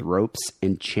house with ropes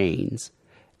and chains.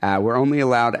 Were only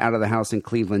allowed out of the house in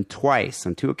Cleveland twice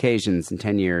on 2 occasions in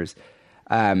 10 years.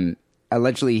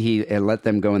 Allegedly, he let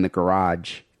them go in the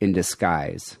garage in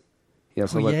disguise. He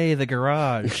also yay, the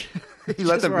garage! He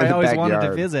let them in I the always backyard. wanted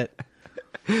to visit.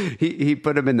 He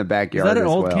put them in the backyard. Is that an as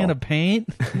old well. can of paint?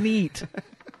 Neat.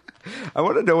 I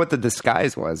want to know what the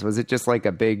disguise was. Was it just like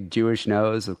a big Jewish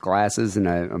nose with glasses and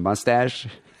a mustache?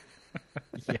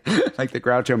 Like the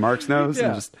Groucho Marx nose?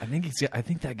 Yeah. Just... I think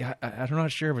that guy, I'm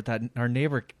not sure, but that our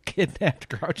neighbor kidnapped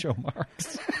Groucho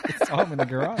Marx. I saw him in the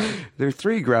garage. There are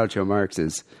 3 Groucho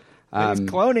Marxes. He's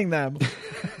cloning them.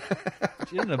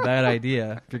 Which isn't a bad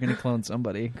idea. If you're going to clone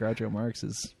somebody, Groucho Marx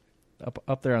is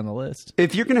up there on the list.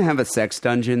 If you're going to have a sex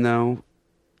dungeon, though,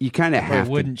 you kind of have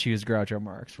I wouldn't choose Groucho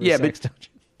Marx for Yeah, a sex but-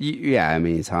 dungeon. Yeah, I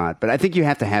mean, he's hot. But I think you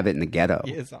have to have it in the ghetto.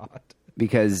 He is hot.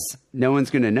 Because no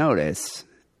one's going to notice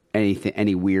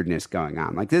any weirdness going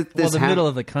on. Like this Well, the middle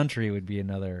of the country would be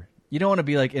another... You don't want to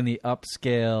be like in the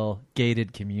upscale,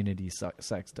 gated community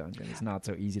sex dungeon. It's not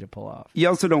so easy to pull off. You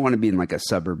also don't want to be in like a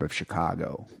suburb of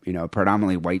Chicago, you know,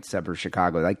 predominantly white suburb of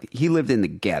Chicago. Like he lived in the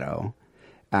ghetto.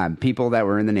 People that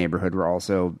were in the neighborhood were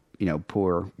also, you know,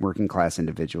 poor working class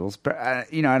individuals.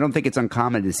 But, you know, I don't think it's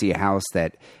uncommon to see a house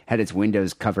that had its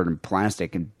windows covered in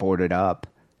plastic and boarded up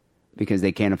because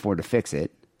they can't afford to fix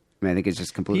it. I mean, I think it's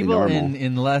just completely People normal.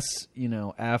 in less, you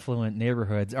know, affluent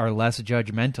neighborhoods are less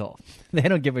judgmental. They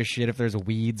don't give a shit if there's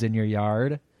weeds in your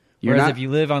yard. Whereas if you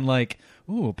live on like,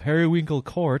 Periwinkle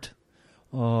Court,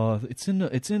 it's in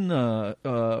I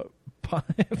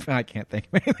can't think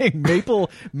of anything.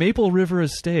 Maple River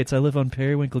Estates. I live on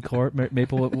Periwinkle Court,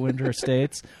 Maple Winter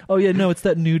Estates. Oh yeah, no, it's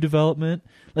that new development.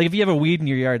 Like if you have a weed in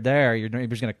your yard there, your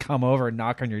neighbor's gonna come over and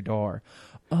knock on your door.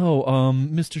 Oh,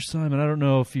 Mr. Simon, I don't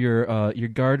know if your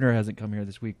gardener hasn't come here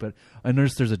this week, but I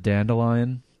noticed there's a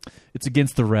dandelion. It's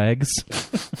against the regs.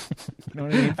 You know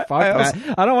what I mean? Fuck that.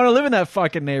 I don't want to live in that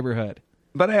fucking neighborhood.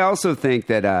 But I also think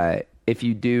that if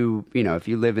you do, you know, if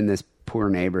you live in this poor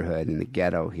neighborhood in the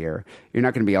ghetto here, you're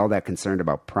not going to be all that concerned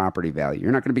about property value.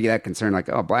 You're not going to be that concerned like,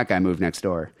 oh, black guy moved next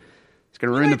door. It's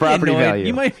going to ruin the property value.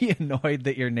 You might be annoyed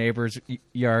that your neighbor's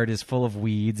yard is full of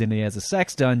weeds and he has a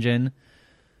sex dungeon.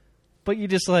 But you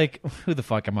just like, who the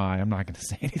fuck am I? I'm not going to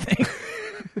say anything.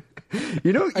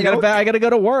 I got to go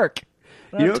to work.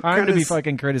 I don't have time to be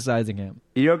fucking criticizing him.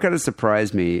 You know what kind of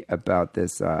surprised me about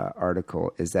this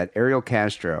article is that Ariel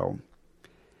Castro,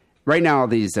 right now all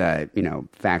these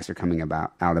facts are coming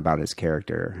out about his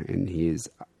character, and he's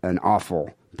an awful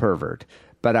pervert.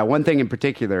 But one thing in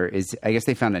particular is, I guess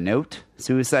they found a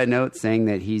suicide note, saying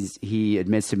that he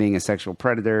admits to being a sexual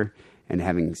predator and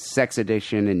having sex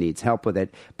addiction and needs help with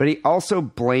it. But he also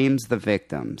blames the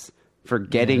victims for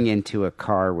getting into a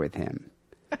car with him.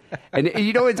 And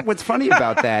you know what's funny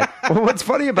about that? What's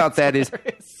funny about that is,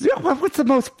 what's the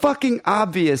most fucking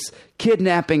obvious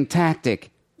kidnapping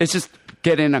tactic? It's just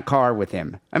get in a car with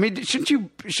him. I mean, shouldn't he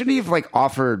have like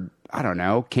offered, I don't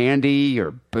know, candy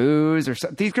or booze or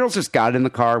something? These girls just got in the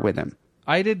car with him.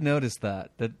 I did notice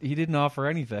that he didn't offer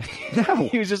anything. No.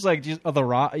 He was just like, the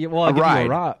ride. Well, I'll give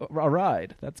you a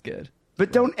ride. That's good.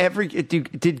 But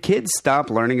did kids stop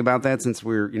learning about that since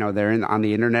they're on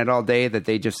the internet all day, that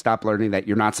they just stopped learning that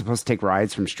you're not supposed to take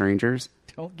rides from strangers?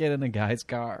 Don't get in a guy's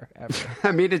car ever.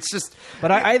 I mean, it's just...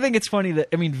 But I think it's funny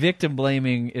that, victim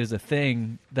blaming is a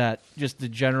thing that just the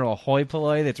general hoi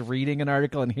polloi that's reading an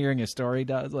article and hearing a story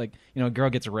does. Like, a girl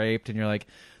gets raped and you're like,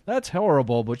 that's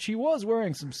horrible, but she was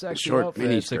wearing some sexy short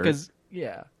outfits. miniskirt. Because,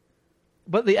 yeah.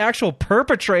 But the actual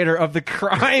perpetrator of the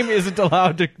crime isn't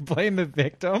allowed to blame the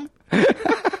victim.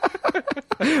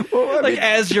 Well,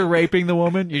 as you're raping the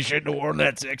woman, you shouldn't have worn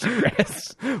that sexy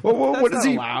dress. Well, That's what is not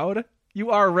he allowed?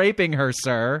 You are raping her,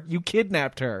 sir. You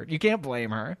kidnapped her. You can't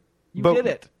blame her. You did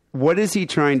it. What is he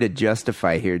trying to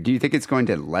justify here? Do you think it's going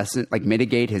to lessen,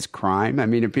 mitigate his crime? I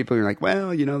mean, if people are like, well,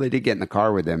 they did get in the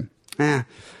car with him.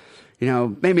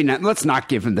 Maybe not. Let's not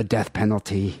give him the death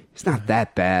penalty. It's not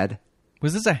that bad.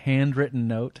 Was this a handwritten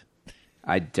note?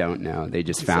 I don't know. They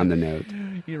just found the note.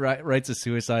 He writes a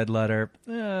suicide letter.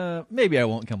 Maybe I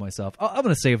won't kill myself. I'm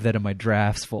going to save that in my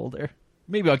drafts folder.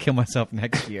 Maybe I'll kill myself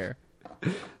next year.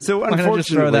 So Why not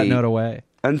just throw that note away?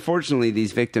 Unfortunately,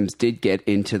 these victims did get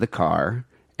into the car,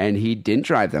 and he didn't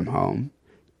drive them home.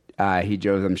 He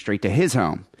drove them straight to his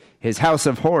home, his house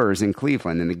of horrors in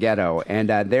Cleveland in the ghetto. And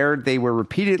there they were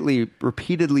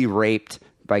repeatedly raped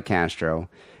by Castro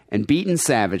and beaten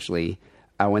savagely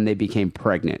when they became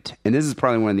pregnant. And this is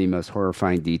probably one of the most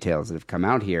horrifying details that have come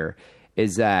out here,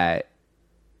 is that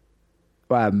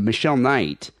Michelle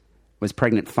Knight was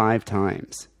pregnant 5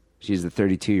 times. She's the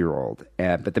 32-year-old.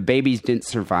 But the babies didn't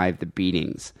survive the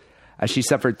beatings. She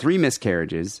suffered 3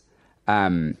 miscarriages.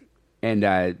 And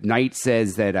Knight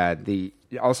says that they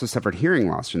also suffered hearing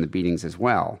loss from the beatings as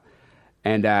well.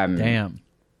 And damn.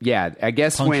 Yeah, I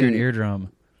guess punctured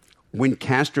eardrum. When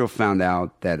Castro found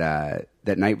out that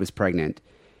Knight was pregnant,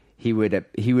 he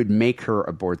would make her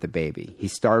abort the baby. He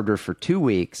starved her for 2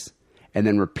 weeks and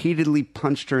then repeatedly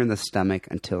punched her in the stomach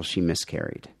until she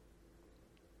miscarried.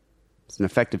 It's an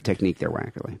effective technique there,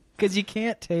 Wackerly. Because you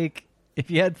can't if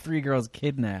you had 3 girls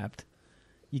kidnapped,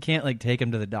 you can't take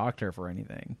them to the doctor for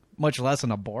anything, much less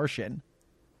an abortion.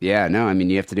 Yeah, no, I mean,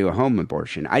 you have to do a home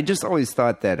abortion. I just always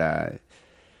thought that,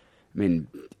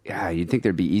 you'd think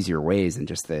there'd be easier ways than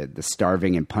just the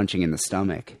starving and punching in the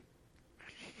stomach.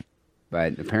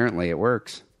 But apparently it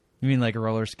works. You mean like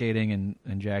roller skating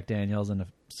and Jack Daniels and a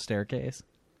staircase?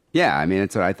 Yeah, I mean,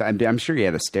 that's what I thought. I'm sure he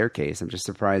had a staircase. I'm just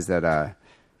surprised that,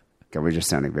 God, we're just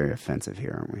sounding very offensive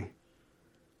here, aren't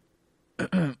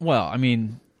we? Well, I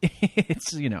mean,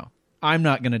 it's, I'm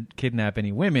not going to kidnap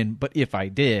any women, but if I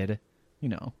did,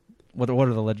 what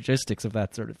are the logistics of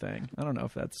that sort of thing? I don't know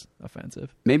if that's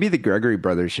offensive. Maybe the Gregory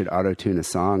brothers should auto-tune a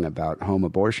song about home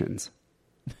abortions.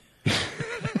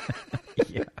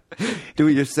 Yeah. Do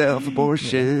it yourself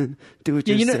abortion. Do it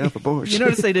yourself abortion. You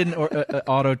notice they didn't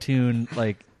auto-tune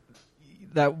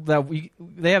that.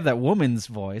 They have that woman's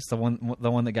voice, the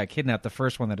one that got kidnapped, the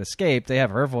first one that escaped. They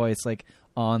have her voice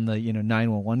on the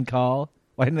 911 call.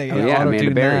 Why didn't they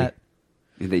auto-tune that?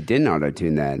 They didn't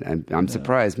auto-tune that. I'm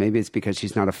surprised. Maybe it's because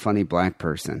she's not a funny black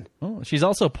person. Oh, she's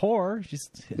also poor. She's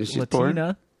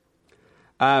Latina.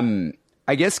 Poor?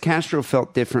 I guess Castro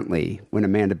felt differently when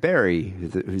Amanda Berry,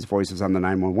 whose voice was on the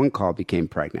 911 call, became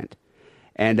pregnant.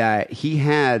 And he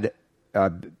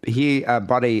bought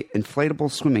a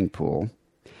inflatable swimming pool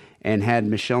and had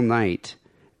Michelle Knight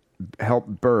help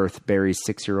birth Berry's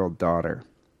 6-year-old daughter.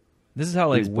 This is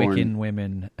how Wiccan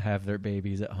women have their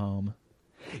babies at home.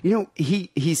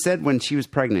 He said when she was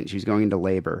pregnant, she was going into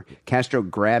labor, Castro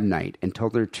grabbed Knight and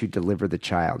told her to deliver the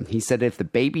child. He said if the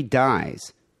baby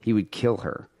dies, he would kill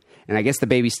her. And I guess the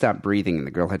baby stopped breathing and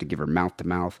the girl had to give her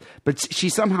mouth-to-mouth. But she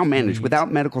somehow managed,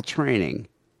 without medical training,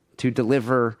 to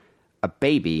deliver a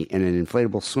baby in an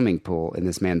inflatable swimming pool in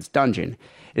this man's dungeon.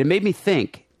 It made me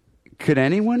think, could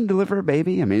anyone deliver a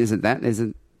baby? I mean, is it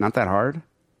not that hard?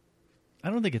 I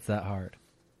don't think it's that hard.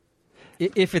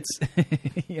 If it's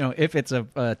if it's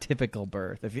a typical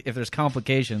birth, if there's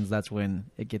complications, that's when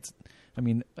it gets. I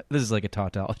mean, this is like a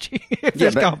tautology. If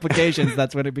there's complications,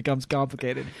 that's when it becomes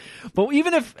complicated. But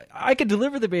even if I could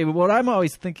deliver the baby, what I'm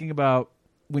always thinking about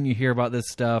when you hear about this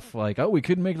stuff, we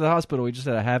couldn't make it to the hospital, we just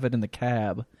had to have it in the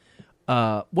cab.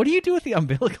 What do you do with the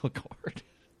umbilical cord?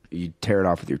 You tear it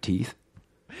off with your teeth.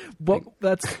 Well,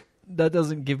 that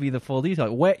doesn't give me the full detail.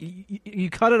 You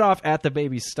cut it off at the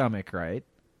baby's stomach, right?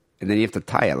 And then you have to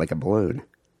tie it like a balloon.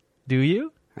 Do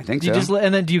you? I think so.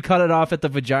 And then do you cut it off at the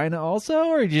vagina also?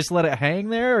 Or do you just let it hang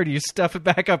there? Or do you stuff it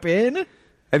back up in?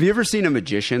 Have you ever seen a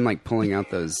magician pulling out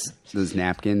those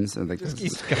napkins? Or just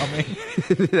keeps coming.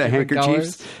 The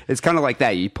handkerchiefs? It's kind of like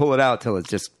that. You pull it out till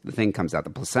the thing comes out.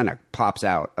 The placenta pops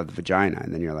out of the vagina.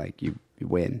 And then you're like, you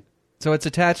win. So it's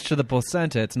attached to the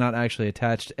placenta. It's not actually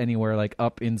attached anywhere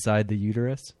up inside the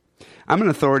uterus? I'm an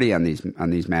authority on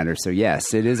these matters, so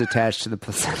yes, it is attached to the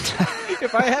placenta.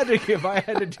 If I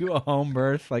had to do a home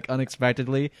birth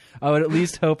unexpectedly, I would at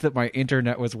least hope that my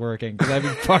internet was working, because I'd be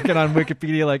fucking on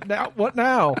Wikipedia now? What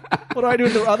now? What do I do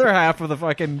with the other half of the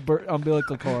fucking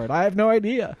umbilical cord? I have no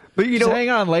idea. But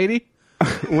hang on, lady.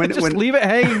 Just leave it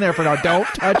hanging there for now. Don't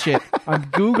touch it. I'm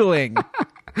Googling.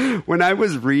 When I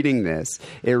was reading this,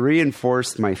 it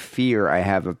reinforced my fear I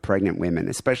have of pregnant women,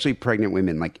 especially pregnant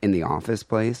women like in the office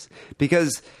place,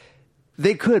 because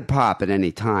they could pop at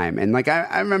any time. And like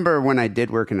I remember when I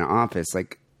did work in an office,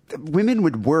 like women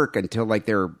would work until like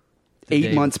they're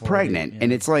 8 months pregnant.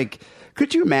 And it's like,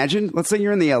 could you imagine? Let's say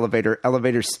you're in the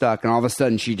elevator's stuck, and all of a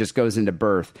sudden she just goes into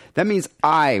birth. That means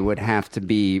I would have to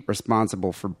be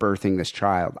responsible for birthing this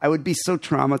child. I would be so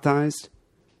traumatized.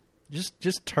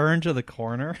 Just turn to the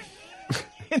corner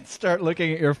and start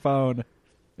looking at your phone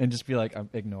and just be like,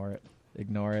 ignore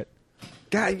it.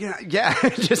 God, yeah.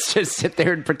 just sit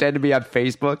there and pretend to be on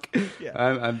Facebook.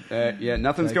 Yeah,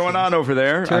 nothing's going on over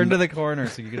there. Turn to the corner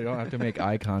so you don't have to make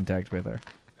eye contact with her.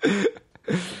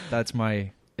 That's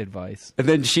my advice. And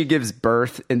then she gives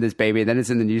birth in this baby, and then it's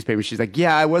in the newspaper. She's like,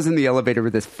 yeah, I was in the elevator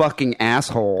with this fucking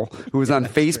asshole who was on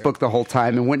Facebook the whole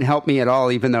time and wouldn't help me at all,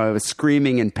 even though I was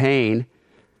screaming in pain.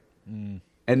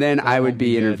 And then I would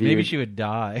be interviewed. Maybe she would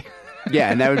die. Yeah,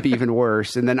 and that would be even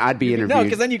worse. And then I'd be interviewed. No,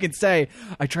 because then you could say,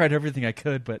 I tried everything I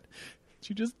could, but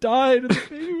she just died, and the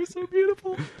baby was so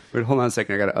beautiful. Wait, hold on a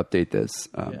second. I got to update this.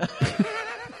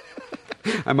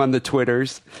 I'm on the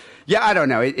Twitters. Yeah, I don't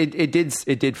know. It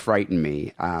did frighten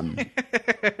me.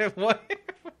 What?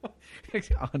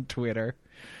 On Twitter.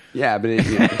 Yeah, but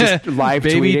just live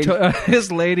tweeting. This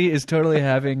lady is totally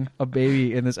having a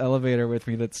baby in this elevator with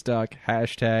me that's stuck.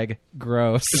 #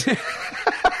 gross.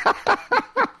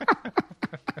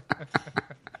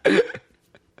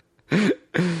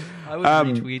 I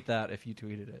would retweet that if you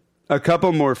tweeted it. A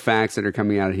couple more facts that are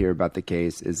coming out here about the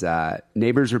case is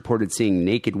neighbors reported seeing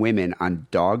naked women on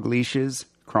dog leashes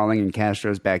crawling in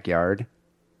Castro's backyard.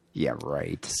 Yeah,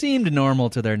 right. Seemed normal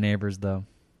to their neighbors, though.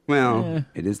 Well,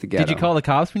 it is the ghetto. Did you call the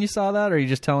cops when you saw that, or are you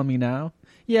just telling me now?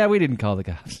 Yeah, we didn't call the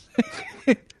cops.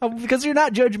 Because you're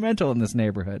not judgmental in this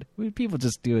neighborhood. People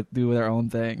just do their own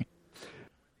thing.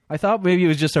 I thought maybe it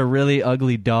was just a really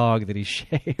ugly dog that he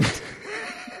shaved.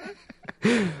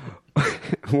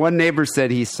 One neighbor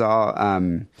said he saw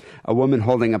a woman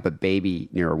holding up a baby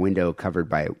near a window covered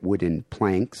by wooden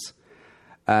planks.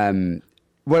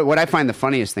 What I find the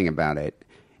funniest thing about it,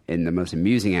 and the most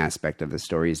amusing aspect of the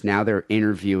story, is now they're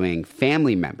interviewing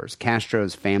family members,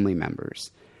 Castro's family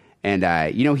members. And,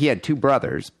 he had two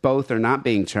brothers. Both are not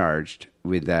being charged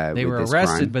with They were this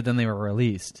arrested, crime. but then they were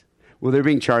released. Well, they're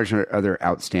being charged with other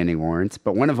outstanding warrants.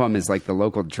 But one of them is like the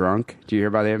local drunk. Do you hear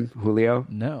about him, Julio?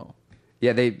 No.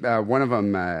 Yeah, one of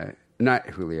them, not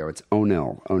Julio, it's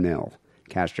O'Neill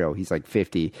Castro. He's like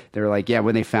 50. They were like, yeah,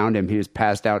 when they found him, he was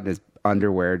passed out in his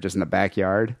underwear just in the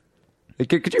backyard. Like,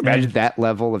 could you imagine that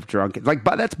level of drunken? Like,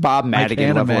 that's Bob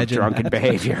Madigan level of drunken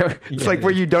behavior. It's like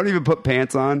where you don't even put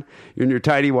pants on. You're in your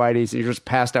tidy whities and you're just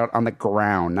passed out on the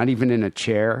ground, not even in a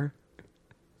chair.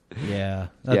 Yeah,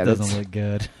 that doesn't look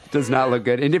good. Does not look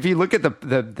good. And if you look at the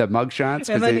mugshots,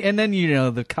 and then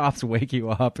the cops wake you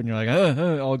up and you're like,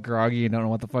 all groggy and don't know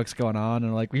what the fuck's going on,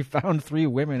 and like, we found 3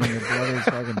 women in your brother's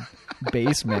fucking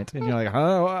basement, and you're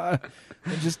like,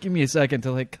 just give me a second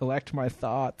to like collect my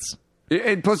thoughts.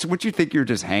 And plus, would you think you're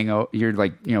just you're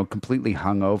like, completely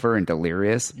hungover and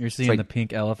delirious? You're seeing the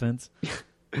pink elephants.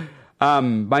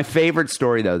 My favorite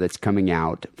story, though, that's coming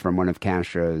out from one of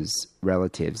Castro's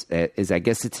relatives is, I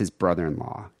guess it's his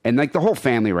brother-in-law. And like the whole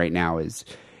family right now is,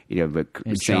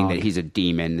 saying that he's a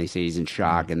demon. They say he's in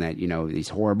shock and that, he's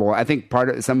horrible. I think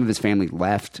some of his family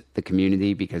left the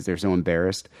community because they're so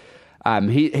embarrassed.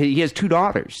 He has 2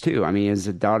 daughters, too. I mean, he has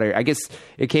a daughter. I guess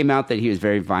it came out that he was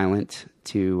very violent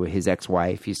to his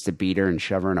ex-wife. He used to beat her and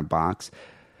shove her in a box.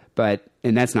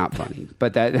 And that's not funny.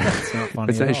 But that's not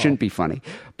funny. It shouldn't be funny.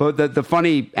 But the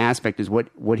funny aspect is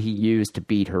what he used to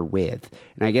beat her with.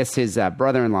 And I guess his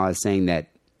brother-in-law is saying that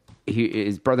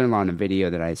his brother-in-law in a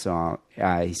video that I saw,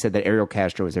 he said that Ariel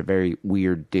Castro was a very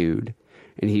weird dude,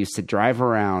 and he used to drive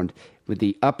around with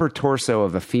the upper torso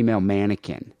of a female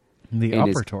mannequin. The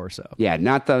upper torso. Yeah,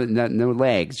 no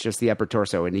legs, just the upper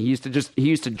torso. And he used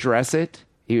to dress it.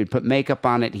 He would put makeup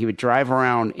on it. He would drive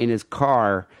around in his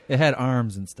car. It had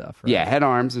arms and stuff, right? Yeah, it had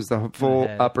arms. It was the full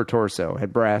upper torso. It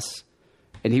had breasts.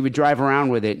 And he would drive around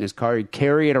with it in his car. He'd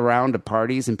carry it around to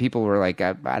parties, and people were like,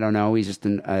 I don't know, he's just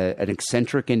an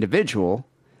eccentric individual.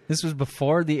 This was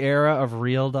before the era of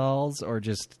real dolls, or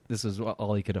just this was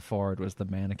all he could afford was the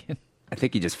mannequin? I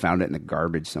think he just found it in the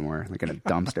garbage somewhere, like in a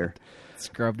dumpster.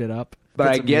 Scrubbed it up. But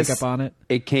I guess makeup on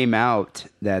it came out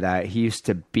that he used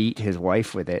to beat his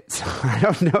wife with it. So I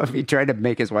don't know if he tried to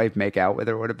make his wife make out with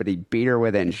her or whatever, but he beat her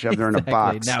with it and shoved her in a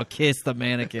box. Now kiss the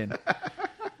mannequin.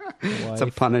 It's a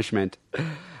punishment.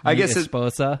 I guess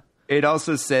esposa. It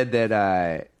also said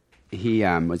that he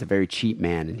was a very cheap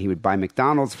man, and he would buy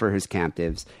McDonald's for his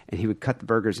captives, and he would cut the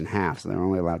burgers in half, so they're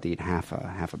only allowed to eat half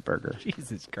a burger.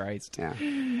 Jesus Christ. Yeah.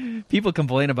 People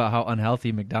complain about how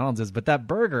unhealthy McDonald's is, but that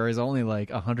burger is only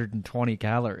like 120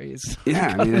 calories.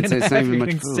 Yeah, I mean, it's not even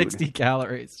much food. 60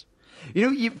 calories.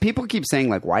 You know, people keep saying,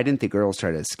 like, why didn't the girls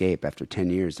try to escape after 10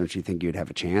 years? Don't you think you'd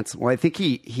have a chance? Well, I think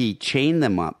he chained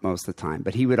them up most of the time,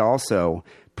 but he would also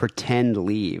pretend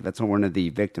leave. That's what one of the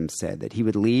victims said, that he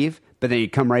would leave, but then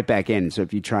he'd come right back in. So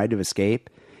if you tried to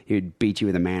escape, he would beat you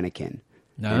with a mannequin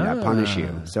and punish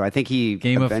you. So I think he...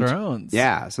 Game of Thrones.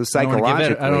 Yeah, so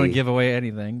psychologically... I don't want to give away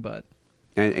anything, but...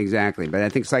 Exactly, but I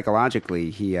think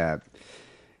psychologically he...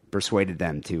 persuaded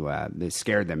them to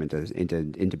scared them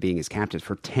into being his captives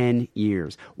for 10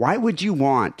 years. Why would you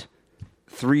want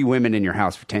 3 women in your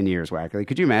house for 10 years, Wackerly?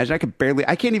 Could you imagine?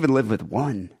 I can't even live with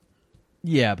one.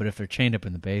 Yeah, but if they're chained up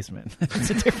in the basement, it's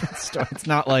a different story. It's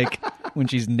not like when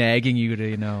she's nagging you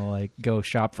to, like go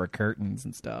shop for curtains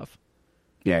and stuff.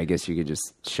 Yeah, I guess you could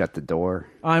just shut the door.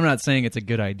 I'm not saying it's a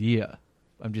good idea.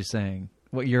 I'm just saying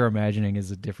what you're imagining is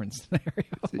a different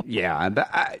scenario. Yeah, but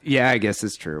I guess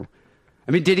it's true.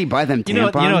 I mean, did he buy them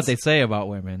tampons? You know what they say about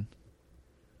women?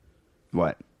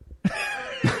 What?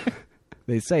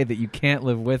 They say that you can't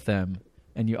live with them,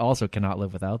 and you also cannot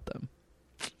live without them.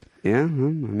 Yeah, I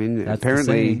mean, That's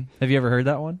apparently... Have you ever heard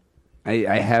that one?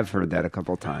 I have heard that a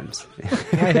couple times.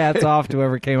 My hat's off to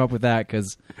whoever came up with that,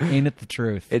 because ain't it the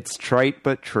truth? It's trite,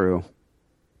 but true.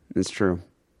 It's true.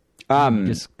 You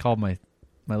just called my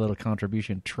little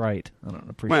contribution trite. I don't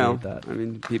appreciate that. I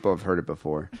mean, people have heard it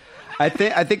before. I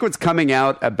think what's coming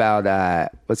out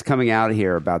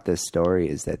here about this story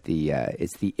is that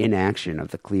it's the inaction of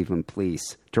the Cleveland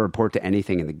police to report to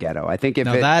anything in the ghetto. I think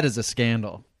that is a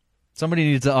scandal. Somebody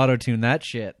needs to auto-tune that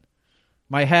shit.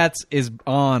 My hat's is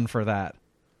on for that.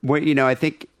 Well, I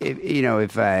think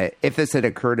if this had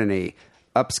occurred in a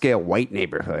upscale white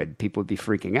neighborhood, people would be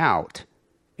freaking out.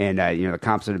 And, the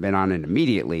cops would have been on it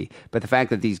immediately. But the fact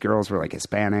that these girls were, like,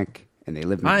 Hispanic and they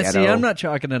lived in the ghetto... See, I'm not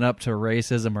chalking it up to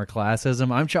racism or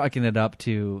classism. I'm chalking it up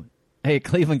to, hey,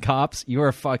 Cleveland cops, you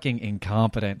are fucking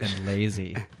incompetent and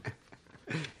lazy.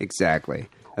 Exactly.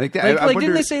 I think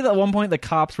didn't they say that at one point the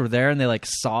cops were there and they, like,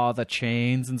 saw the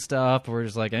chains and stuff? We're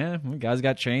just like, the guy's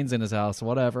got chains in his house,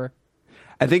 whatever.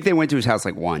 I think they went to his house,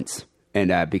 like, once.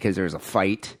 And because there was a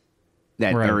fight...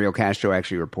 that Ariel Castro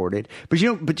actually reported. But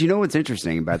you know what's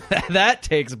interesting about that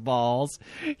takes balls.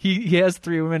 He has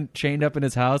 3 women chained up in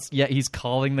his house, yet he's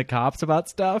calling the cops about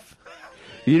stuff.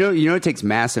 You know it takes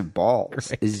massive balls.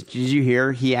 Right. Did you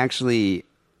hear he actually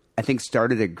I think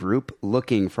started a group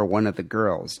looking for one of the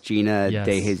girls, Gina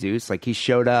De Jesus. Like he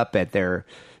showed up at their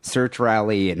search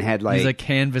rally and had he's like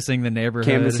canvassing the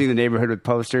neighborhood with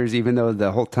posters, even though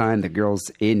the whole time the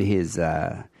girl's in his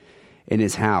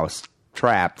house.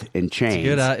 Trapped in chains.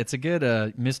 It's a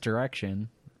good misdirection,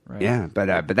 right? Yeah,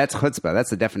 but that's chutzpah. That's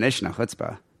the definition of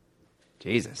chutzpah.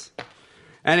 Jesus.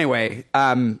 Anyway,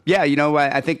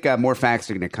 I think more facts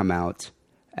are going to come out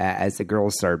as the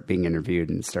girls start being interviewed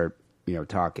and start,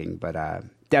 talking. But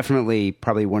definitely,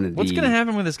 probably one of the... What's going to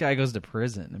happen when this guy goes to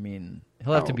prison? I mean,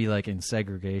 he'll have to be like in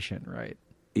segregation, right?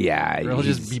 Yeah, or he'll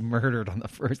just be murdered on the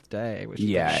first day, which is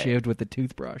like shaved with the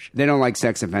toothbrush. They don't like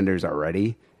sex offenders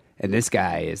already. And this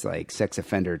guy is like sex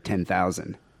offender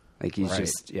 10,000. Like he's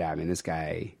this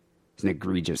guy is an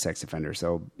egregious sex offender.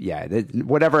 So yeah,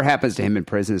 whatever happens to him in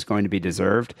prison is going to be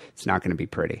deserved. It's not going to be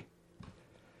pretty.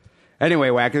 Anyway,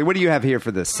 Wacker, what do you have here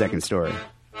for the second story?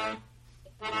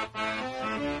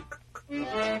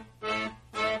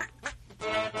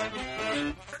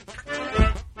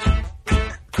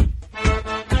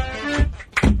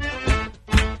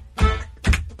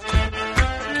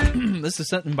 This is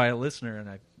sent in by a listener,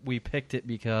 and we picked it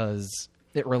because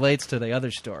it relates to the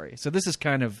other story. So this is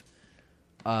kind of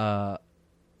a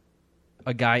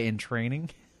guy in training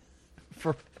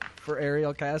for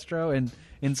Ariel Castro, and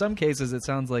in some cases it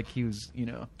sounds like he was,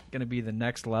 going to be the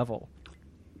next level.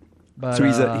 But,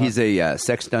 so he's a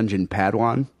sex dungeon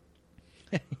Padawan?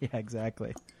 Yeah,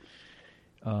 exactly.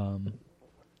 The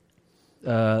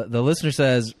listener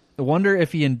says, I wonder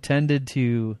if he intended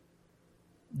to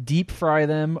deep fry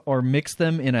them or mix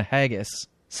them in a haggis.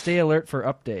 Stay alert for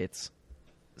updates.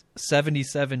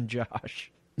 77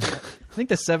 Josh. I think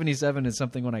the 77 is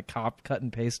something when I cut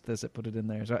and paste this, it put it in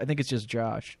there. So I think it's just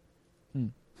Josh.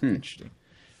 Interesting.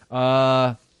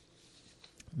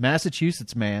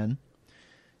 Massachusetts man.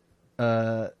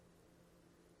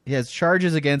 He has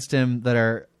charges against him that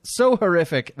are so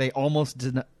horrific they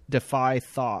almost defy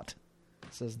thought,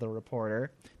 says the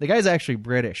reporter. The guy's actually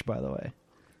British, by the way.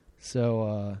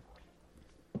 So,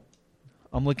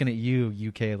 I'm looking at you,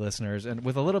 UK listeners, and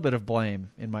with a little bit of blame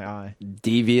in my eye.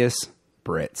 Devious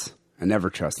Brits. I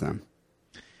never trust them.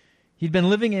 He'd been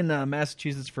living in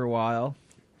Massachusetts for a while,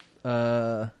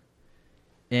 and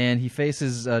he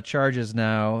faces charges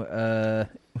now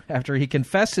after he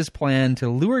confessed his plan to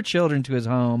lure children to his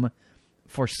home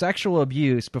for sexual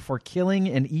abuse before killing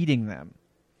and eating them,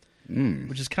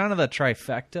 which is kind of the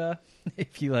trifecta.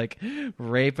 If you like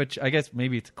rape I guess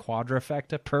maybe it's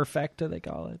quadrifecta, perfecta they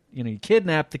call it. You know, you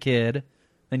kidnap the kid,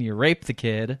 then you rape the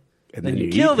kid, and then you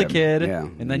kill the kid,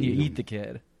 and then you eat the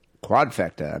kid.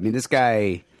 Quadfecta. I mean, this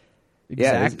guy...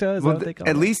 Exacta is what they call it?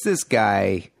 At least this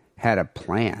guy had a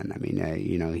plan. I mean,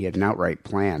 you know, he had an outright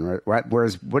plan.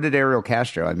 Whereas, what did Ariel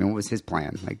Castro? I mean, what was his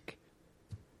plan? Like,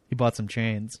 he bought some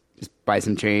chains. Just buy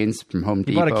some chains from Home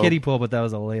Depot. He bought a kiddie pool, but that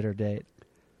was a later date.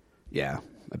 Yeah,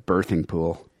 a birthing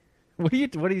pool. What do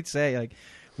you say? Like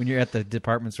when you're at the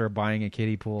department store buying a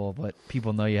kiddie pool, but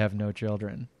people know you have no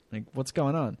children. Like, what's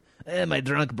going on? My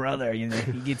drunk brother. You know,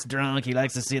 he gets drunk. He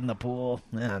likes to sit in the pool.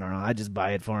 I don't know. I just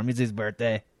buy it for him. It's his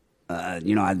birthday.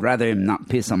 You know, I'd rather him not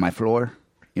piss on my floor,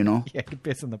 you know? Yeah, he could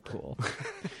piss in the pool.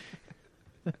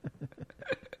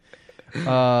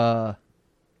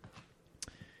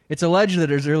 It's alleged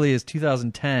that as early as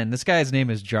 2010, this guy's name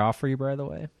is Joffrey, by the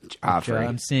way. Joffrey.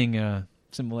 I'm seeing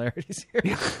similarities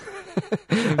here.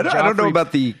 I don't know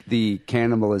about the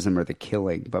cannibalism or the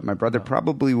killing, but my brother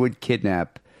probably would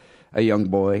kidnap a young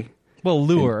boy. Well,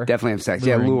 lure. Definitely have sex.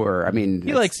 Luring. Yeah, lure. I mean,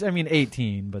 he likes,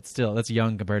 18, but still, that's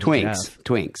young compared to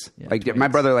Twinks. Yeah, like Twinks. My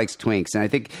brother likes Twinks, and I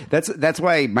think that's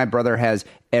why my brother has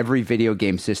every video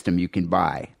game system you can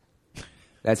buy.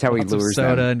 That's how he lures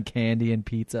soda them. and candy and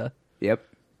pizza. Yep.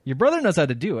 Your brother knows how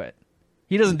to do it.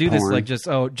 He doesn't do this Porn. like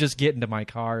just get into my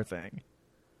car thing.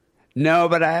 No,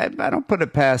 but I don't put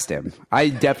it past him. I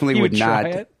definitely You would would try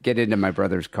not it? get into my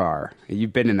brother's car.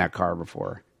 You've been in that car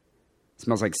before. It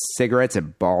smells like cigarettes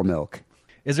and ball milk.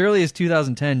 As early as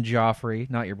 2010, Joffrey,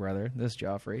 not your brother, this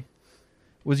Joffrey,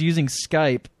 was using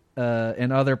Skype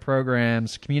and other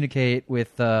programs to communicate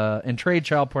with and trade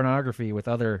child pornography with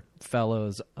other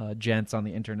fellows, gents on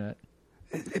the internet.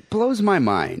 It blows my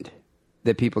mind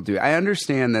that people do. I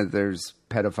understand that there's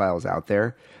pedophiles out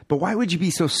there, but why would you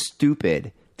be so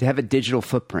stupid to have a digital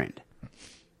footprint?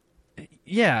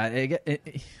 Yeah,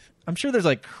 I'm sure there's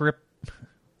like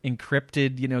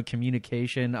encrypted,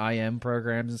 communication, IM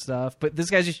programs and stuff. But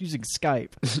this guy's just using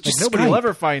Skype. Like, nobody will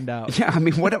ever find out. Yeah, I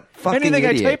mean, what a fucking Anything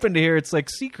idiot. I type into here, it's like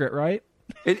secret, right?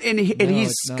 And he's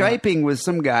it's not. Skyping with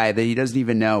some guy that he doesn't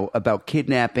even know about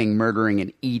kidnapping, murdering,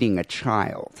 and eating a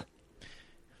child.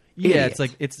 Yeah, Idiot. it's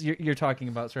like you're talking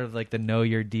about sort of like the know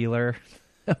your dealer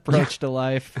approach to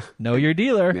life. Know your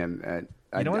dealer. Man,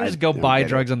 You don't want to just go buy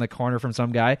drugs on the corner from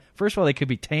some guy. First of all, they could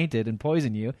be tainted and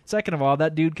poison you. Second of all,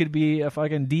 that dude could be a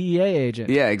fucking DEA agent.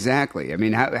 Yeah, exactly. I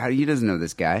mean, how he doesn't know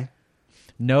this guy?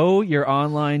 Know your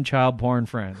online child porn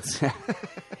friends.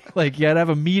 Like, you gotta have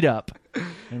a meetup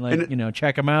and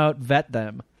check them out, vet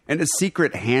them. And a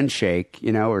secret handshake,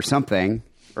 or something,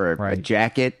 or a Right.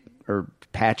 jacket, or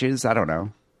patches. I don't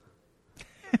know.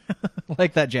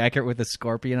 Like that jacket with the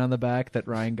scorpion on the back that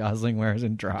Ryan Gosling wears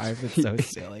in Drive. It's so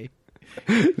silly.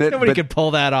 Nobody could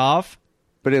pull that off.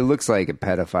 But it looks like a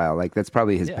pedophile. Like, that's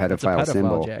probably his Yeah, it's a pedophile pedophile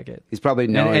symbol. jacket. He's probably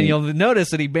knowing. And you'll notice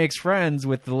that he makes friends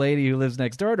with the lady who lives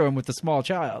next door to him with the small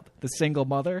child, the single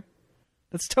mother.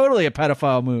 That's totally a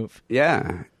pedophile move.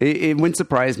 Yeah. It wouldn't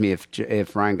surprise me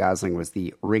if Ryan Gosling was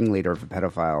the ringleader of a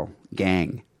pedophile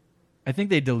gang. I think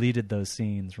they deleted those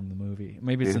scenes from the movie.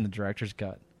 Maybe it's in the director's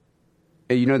cut.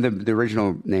 The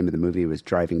original name of the movie was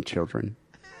Driving Children.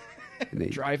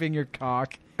 Driving your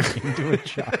cock into a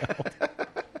child.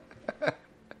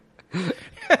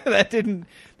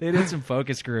 They did some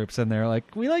focus groups and they're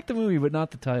like, we like the movie, but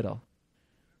not the title.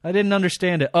 I didn't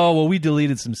understand it. Oh, well, we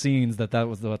deleted some scenes that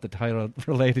was what the title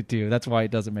related to. That's why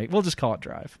it doesn't make... We'll just call it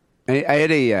Drive. I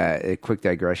had a quick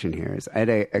digression here. I had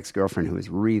an ex-girlfriend who was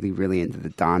really, really into the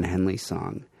Don Henley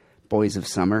song, Boys of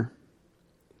Summer.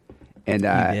 And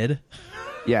You did?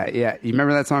 Yeah. You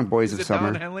remember that song, Boys Is of it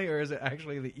Summer? Don Henley or is it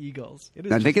actually the Eagles?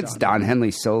 I think it's Don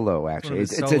Henley solo, actually. One of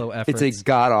his It's solo a efforts.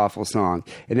 god-awful song.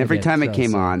 And every Okay, time it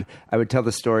came so- on, I would tell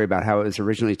the story about how it was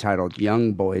originally titled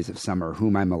Young Boys of Summer,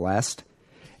 Whom I Molest.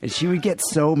 And she would get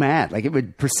so mad. Like, it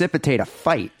would precipitate a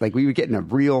fight. Like, we would get in a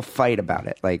real fight about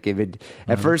it. Like, it would...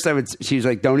 At first, she was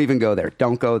like, don't even go there.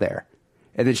 Don't go there.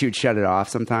 And then she would shut it off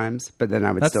sometimes. But then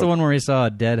I would That's still... the one where he saw a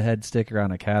dead head sticker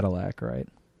on a Cadillac, right?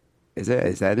 Is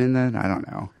that in that? I don't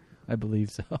know. I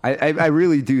believe so. I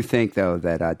really do think, though,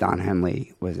 that Don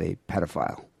Henley was a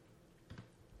pedophile.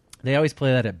 They always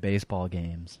play that at baseball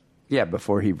games. Yeah,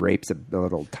 before he rapes a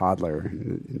little toddler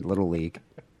in Little League.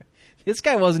 This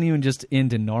guy wasn't even just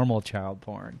into normal child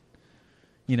porn.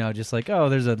 You know, just like, oh,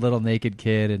 there's a little naked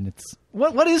kid, and it's...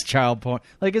 What is child porn?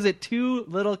 Like, is it two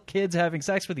little kids having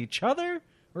sex with each other?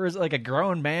 Or is it like a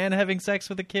grown man having sex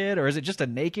with a kid? Or is it just a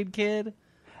naked kid?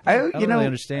 I don't really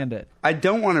understand it. I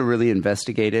don't want to really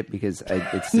investigate it because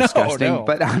it's disgusting. No.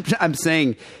 But I'm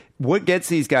saying, what gets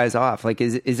these guys off? Like,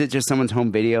 is it just someone's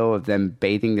home video of them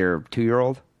bathing their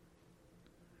 2-year-old?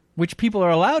 Which people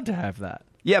are allowed to have that.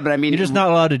 Yeah, but I mean... You're just not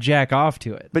allowed to jack off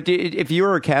to it. But if you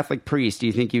were a Catholic priest, do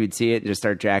you think you would see it and just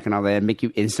start jacking all that and make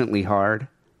you instantly hard?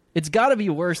 It's got to be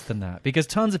worse than that, because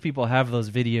tons of people have those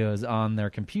videos on their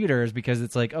computers because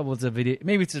it's like, oh, well, it's a video.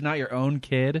 Maybe it's not your own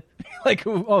kid. Like,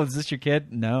 oh, is this your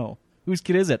kid? No. Whose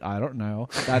kid is it? I don't know.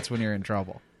 That's when you're in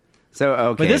trouble. So,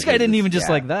 okay. But this guy didn't even just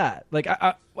like that. Like,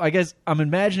 I guess I'm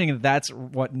imagining that's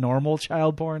what normal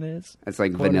child porn is. It's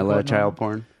like vanilla child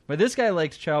porn. But this guy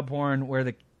likes child porn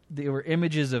where there were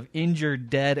images of injured,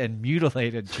 dead, and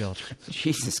mutilated children.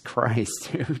 Jesus Christ,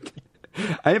 dude.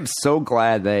 I am so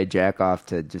glad that I jack off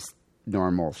to just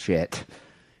normal shit.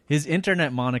 His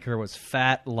internet moniker was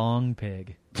Fat Long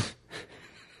Pig.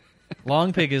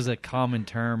 Long pig is a common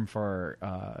term for,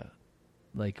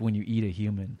 like, when you eat a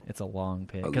human. It's a long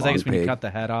pig. Because I guess when you cut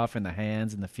the head off and the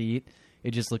hands and the feet,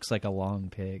 it just looks like a long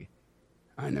pig.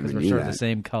 I never knew Because we're sort of the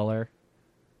same color.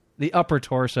 The upper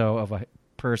torso of a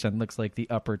person looks like the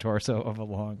upper torso of a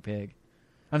long pig.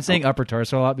 I'm saying upper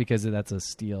torso a lot because that's a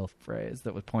Steele phrase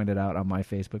that was pointed out on my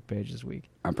Facebook page this week.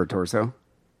 Upper torso?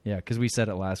 Yeah, because we said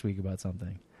it last week about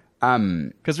something.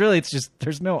 Because really, it's just,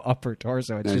 there's no upper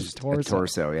torso. It's just torso. A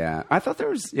torso, yeah. I thought there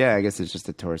was, yeah, I guess it's just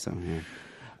a torso.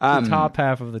 Yeah. The top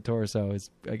half of the torso is,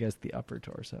 I guess, the upper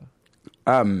torso.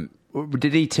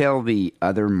 Did he tell the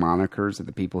other monikers of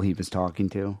the people he was talking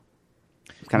to?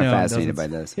 I'm kind of fascinated by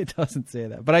this. It doesn't say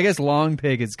that. But I guess long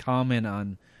pig is common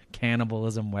on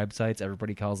cannibalism websites.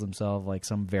 Everybody calls themselves like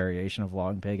some variation of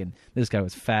long pig, and this guy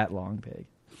was Fat Long Pig.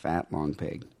 Fat Long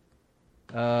Pig.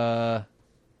 Okay,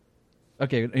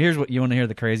 here's what you want to hear: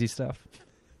 the crazy stuff.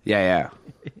 Yeah.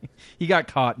 He got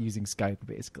caught using Skype,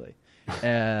 basically.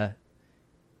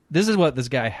 This is what this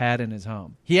guy had in his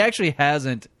home. He actually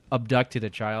hasn't abducted a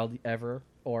child ever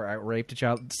or raped a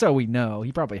child, so we know.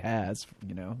 He probably has,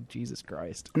 Jesus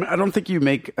Christ. I mean, I don't think you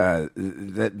make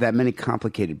that many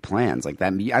complicated plans like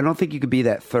that. I don't think you could be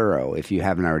that thorough if you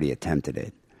haven't already attempted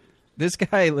it. This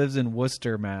guy lives in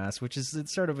Worcester, Mass, which is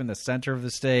sort of in the center of the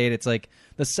state. It's like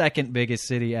the second biggest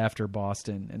city after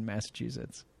Boston in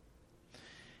Massachusetts.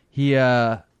 He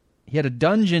had a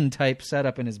dungeon-type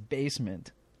setup in his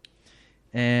basement,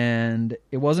 and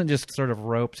it wasn't just sort of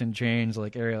ropes and chains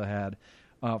like Ariel had.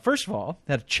 First of all,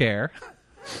 it had a chair,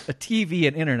 a TV,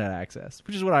 and internet access,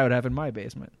 which is what I would have in my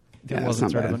basement. It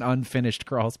wasn't sort of an unfinished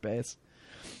crawl space.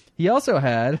 He also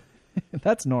had...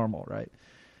 that's normal, right?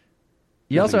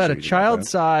 He also had a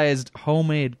child-sized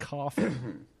homemade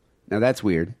coffin. Now, that's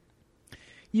weird.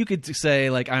 You could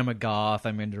say, like, I'm a goth.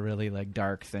 I'm into really, like,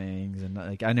 dark things. And,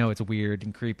 like, I know it's weird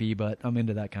and creepy, but I'm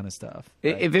into that kind of stuff.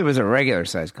 Right? If it was a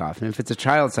regular-sized coffin, if it's a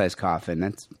child-sized coffin,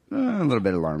 that's a little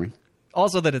bit alarming.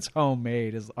 Also that it's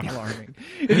homemade is alarming.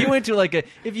 If you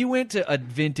went to a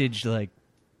vintage, like,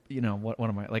 what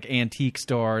am I, like, antique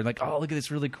store, like, oh, look at this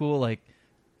really cool, like,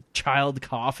 child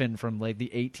coffin from, like,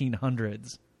 the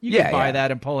 1800s. You could buy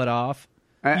that and pull it off.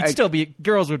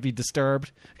 Girls would be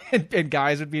disturbed and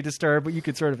guys would be disturbed, but you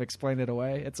could sort of explain it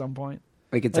away at some point.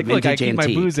 Like, it's like, a vintage look, I keep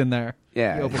antique. my booze in there.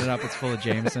 Yeah. You open it up, it's full of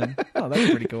Jameson. Oh, that's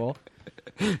pretty cool.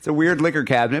 It's a weird liquor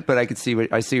cabinet, but I see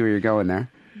where you're going there.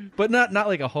 But not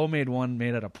like a homemade one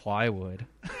made out of plywood,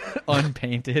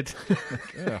 unpainted.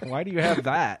 Like, why do you have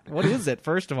that? What is it,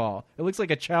 first of all? It looks like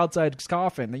a child-sized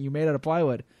coffin that you made out of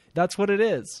plywood. That's what it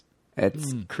is.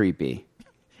 It's creepy.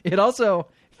 It also...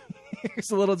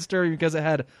 it's a little disturbing because it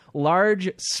had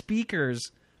large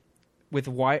speakers with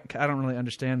white... I don't really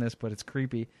understand this, but it's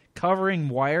creepy. Covering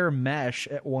wire mesh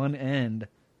at one end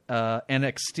and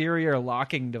exterior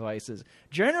locking devices.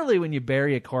 Generally, when you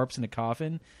bury a corpse in a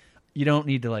coffin, you don't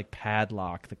need to, like,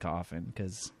 padlock the coffin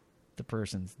because the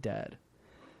person's dead.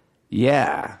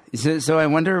 Yeah. So I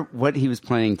wonder what he was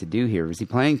planning to do here. Was he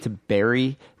planning to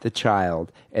bury the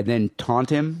child and then taunt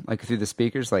him, like, through the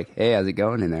speakers? Like, hey, how's it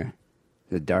going in there?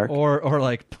 Is it dark? Or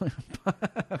like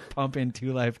pump in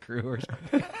 2 Live Crew or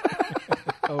something.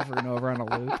 Over and over on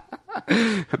a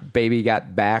loop. Baby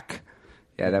got back.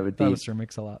 Yeah, that would be... That was Sir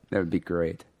Mix-a-Lot. That would be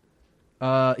great.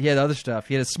 The other stuff.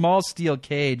 He had a small steel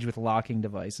cage with locking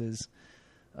devices.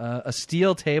 A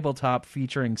steel tabletop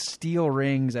featuring steel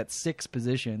rings at 6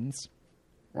 positions.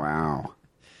 Wow.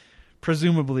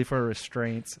 Presumably for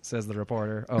restraints, says the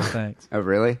reporter. Oh, thanks. Oh,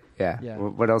 really? Yeah.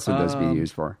 What else would those be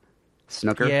used for?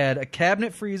 snooker. He had a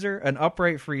cabinet freezer, an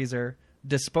upright freezer,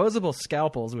 disposable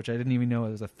scalpels, which I didn't even know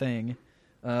was a thing,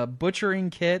 butchering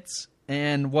kits,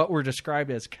 and what were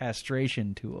described as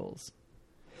castration tools.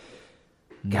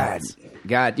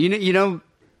 God. You know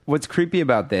what's creepy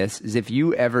about this is if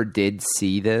you ever did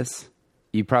see this,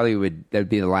 you probably would. That'd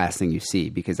be the last thing you see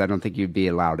because I don't think you'd be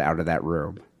allowed out of that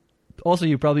room. Also,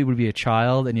 you probably would be a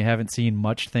child and you haven't seen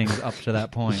much things up to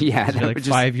that point. Yeah, you're like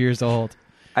 5 years old.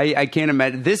 I can't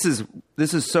imagine. This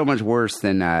is so much worse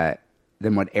than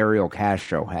what Ariel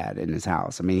Castro had in his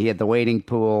house. I mean, he had the wading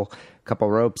pool, a couple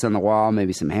ropes on the wall,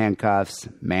 maybe some handcuffs,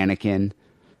 mannequin,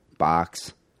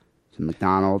 box, some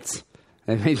McDonald's.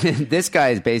 I mean, this guy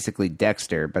is basically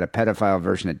Dexter, but a pedophile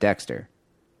version of Dexter.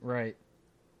 Right.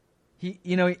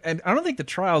 And I don't think the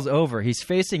trial's over. He's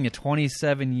facing a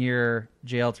 27-year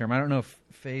jail term. I don't know if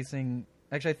actually,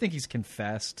 I think he's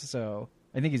confessed, so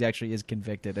I think he actually is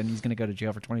convicted, and he's going to go to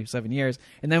jail for 27 years.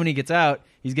 And then when he gets out,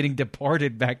 he's getting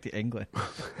deported back to England.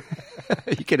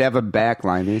 You could have him back,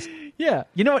 Limeys. Yeah.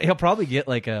 You know what? He'll probably get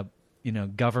like a,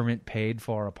 government paid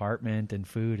for apartment and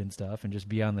food and stuff and just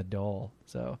be on the dole.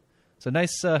 So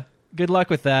nice, good luck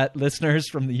with that, listeners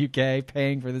from the UK,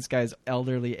 paying for this guy's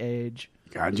elderly age.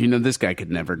 God, this guy could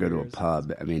never go to a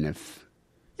pub. I mean,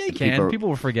 Yeah, he can. People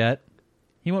will forget.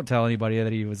 He won't tell anybody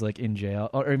that he was like in jail,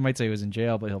 or he might say he was in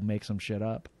jail, but he'll make some shit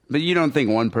up. But you don't think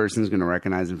one person's going to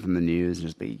recognize him from the news and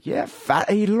just be, yeah,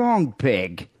 fatty long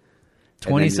pig.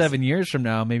 27 years from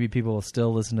now, maybe people will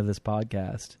still listen to this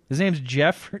podcast. His name's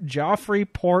Joffrey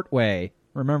Portway.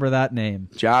 Remember that name.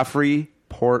 Joffrey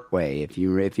Portway. If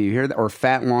you hear that, or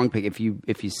Fat Long Pig, if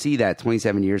you see that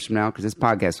 27 years from now, because this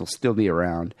podcast will still be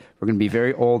around. We're going to be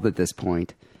very old at this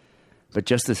point, but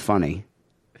just as funny.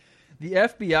 The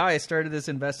FBI started this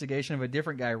investigation of a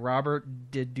different guy, Robert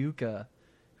DeDuca,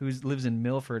 who lives in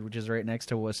Milford, which is right next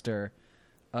to Worcester.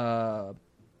 A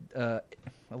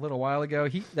little while ago,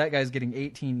 that guy's getting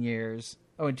 18 years.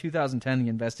 Oh, in 2010, the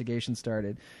investigation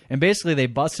started. And basically, they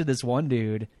busted this one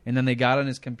dude, and then they got on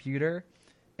his computer,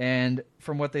 and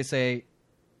from what they say,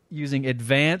 using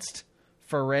advanced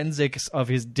forensics of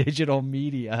his digital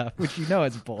media, which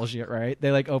is bullshit, right?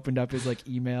 They opened up his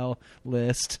email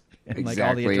list and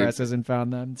all the addresses and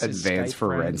found them. It's advanced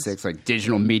forensics, like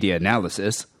digital media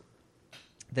analysis.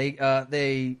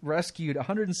 They rescued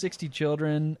 160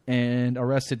 children and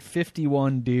arrested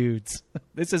 51 dudes.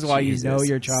 This is why you know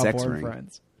your child porn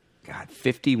friends. God,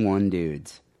 51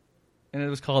 dudes. And it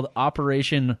was called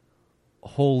Operation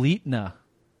Holitna.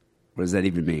 What does that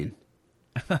even mean?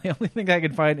 The only thing I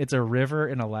could find, it's a river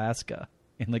in Alaska,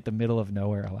 in the middle of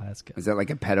nowhere, Alaska. Is that like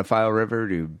a pedophile river?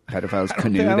 Do pedophiles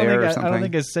canoe there or something? I don't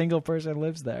think a single person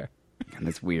lives there.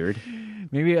 That's weird.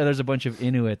 Maybe there's a bunch of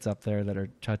Inuits up there that are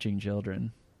touching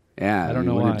children. Yeah, I don't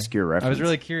know why. Obscure reference. I was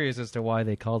really curious as to why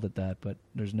they called it that, but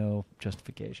there's no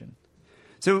justification.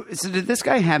 So did this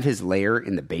guy have his lair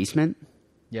in the basement?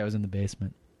 Yeah, it was in the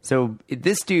basement. So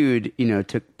this dude,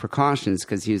 took precautions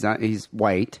because he's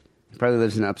white. He probably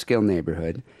lives in an upscale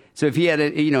neighborhood. So if he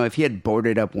had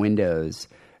boarded up windows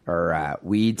or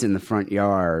weeds in the front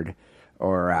yard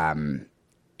or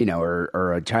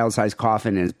a child-sized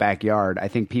coffin in his backyard, I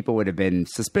think people would have been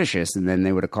suspicious, and then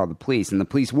they would have called the police, and the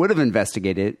police would have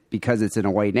investigated it because it's in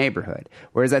a white neighborhood.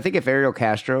 Whereas I think if Ariel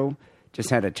Castro just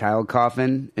had a child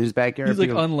coffin in his backyard, he's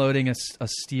unloading a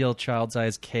steel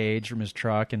child-sized cage from his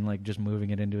truck and just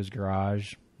moving it into his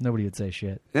garage, nobody would say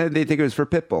shit. They think it was for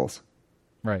pit bulls.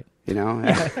 Right.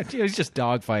 Yeah, he's just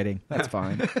dogfighting. That's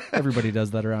fine. Everybody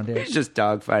does that around here. It's just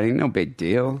dogfighting. No big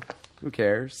deal. Who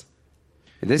cares?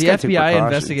 The FBI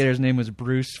investigator's name was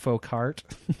Bruce Foucart.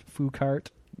 Foucart.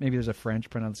 Maybe there's a French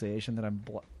pronunciation that I'm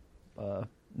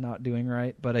not doing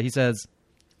right. But he says,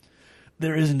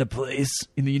 there isn't a place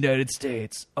in the United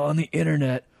States, on the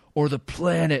internet, or the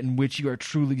planet in which you are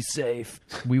truly safe.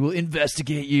 We will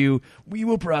investigate you, we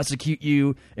will prosecute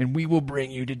you, and we will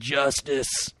bring you to justice.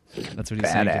 That's what he's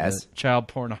saying to the child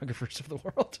pornographers of the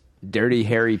world. Dirty,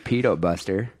 hairy pedo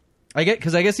buster. I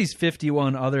guess these 50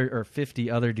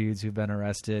 other dudes who've been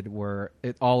arrested were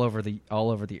all over the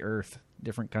earth,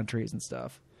 different countries and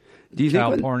stuff. Do you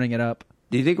think porning it up?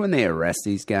 Do you think when they arrest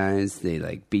these guys,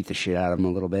 they beat the shit out of them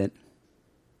a little bit?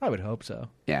 I would hope so.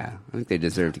 Yeah, I think they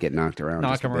deserve to get knocked around.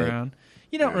 Knock them around.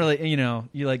 You don't really, you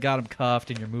got them cuffed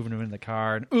and you're moving them in the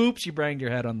car, and oops, you banged your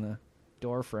head on the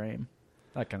door frame.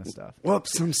 That kind of stuff.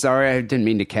 Whoops! I'm sorry. I didn't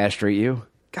mean to castrate you.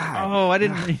 God. Oh, I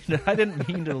didn't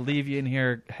mean to leave you in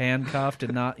here handcuffed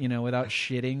and not, without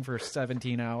shitting for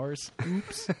 17 hours.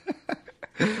 Oops.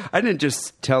 I didn't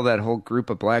just tell that whole group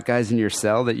of black guys in your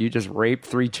cell that you just raped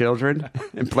 3 children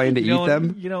and plan to eat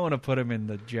them. You don't want to put them in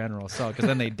the general cell because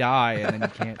then they die and then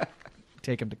you can't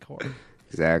take them to court.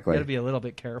 Exactly. You got to be a little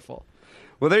bit careful.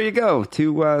 Well, there you go.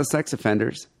 Two sex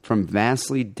offenders from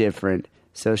vastly different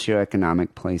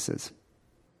socioeconomic places.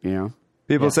 You know?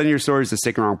 People send your stories to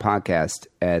Sick and Wrong Podcast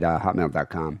at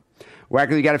hotmail.com.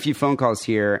 Wacker, we got a few phone calls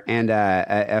here and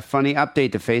a funny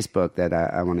update to Facebook that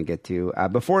I want to get to.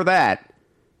 Before that,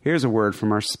 here's a word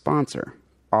from our sponsor,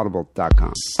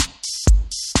 Audible.com.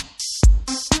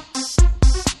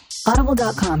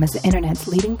 Audible.com is the internet's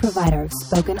leading provider of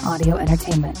spoken audio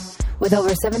entertainment. With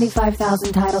over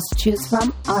 75,000 titles to choose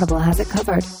from, Audible has it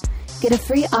covered. Get a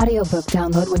free audiobook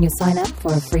download when you sign up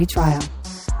for a free trial.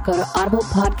 Go to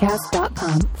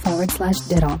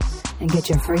audiblepodcast.com/diddle and get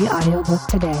your free audiobook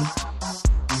today.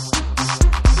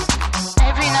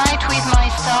 Every night with my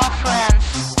star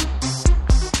friends,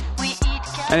 we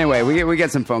eat Anyway, we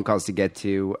get some phone calls to get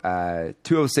to.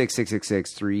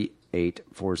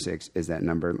 206-666-3846 is that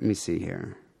number. Let me see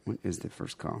here. What is the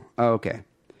first call? Oh, okay.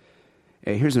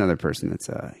 Hey, here's another person that's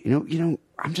I'm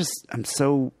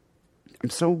so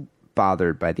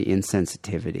bothered by the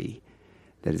insensitivity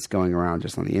that is going around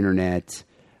just on the internet,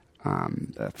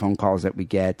 the phone calls that we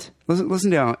get. Listen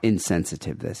to how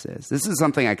insensitive this is. This is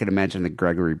something I could imagine the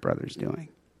Gregory brothers doing.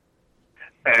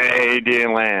 Hey,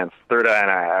 Dean Lance, Third Eye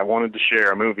and I wanted to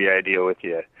share a movie idea with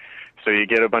you. So you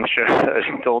get a bunch of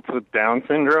adults with Down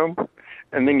syndrome,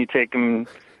 and then you take them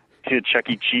to Chuck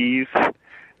E. Cheese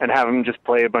and have them just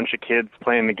play a bunch of kids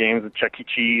playing the games at Chuck E.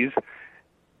 Cheese.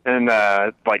 And,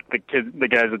 like, the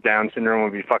guys with Down syndrome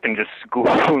would be fucking just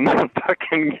schooling the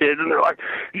fucking kids, and they're like,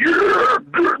 yeah,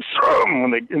 get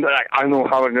some! And they're like, I know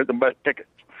how to get the best tickets.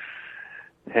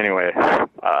 Anyway,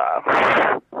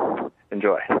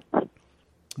 enjoy.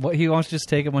 What, he wants to just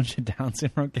take a bunch of Down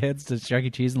syndrome kids to Chuck E.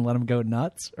 Cheese and let them go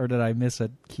nuts? Or did I miss a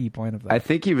key point of that? I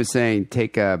think he was saying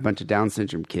take a bunch of Down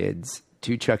syndrome kids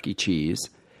to Chuck E. Cheese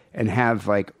and have,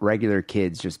 like, regular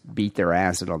kids just beat their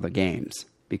ass at all the games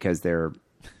because they're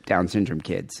Down syndrome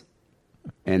kids,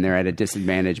 and they're at a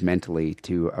disadvantage mentally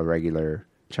to a regular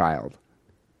child.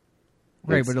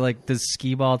 Right, but like, does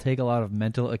skee-ball take a lot of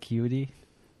mental acuity?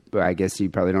 But I guess you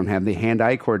probably don't have the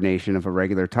hand-eye coordination of a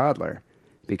regular toddler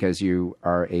because you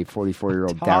are a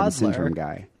 44-year-old Down syndrome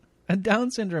guy. A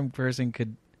Down syndrome person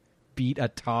could beat a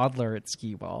toddler at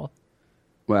skee-ball.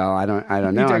 Well, I don't know.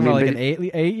 You're talking about like an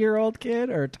 8-year-old kid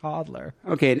or a toddler?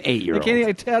 Okay, an 8-year-old.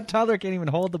 A toddler can't even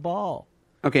hold the ball.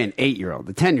 Okay, an 8-year-old,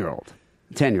 a 10-year-old.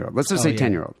 10-year-old. Let's just say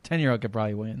 10-year-old. 10-year-old could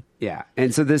probably win. Yeah.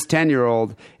 And so this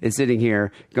 10-year-old is sitting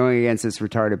here going against this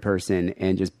retarded person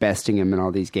and just besting him in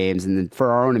all these games, and then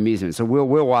for our own amusement. So we'll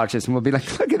watch this and we'll be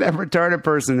like, look at that retarded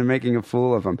person and making a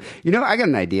fool of him. You know, I got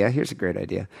an idea. Here's a great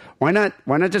idea. Why not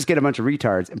just get a bunch of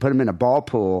retards and put them in a ball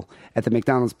pool at the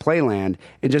McDonald's Playland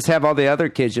and just have all the other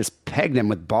kids just peg them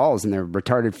with balls in their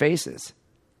retarded faces?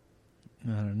 I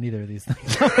don't know, neither of these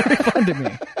things are very fun to me.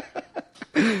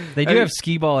 They do have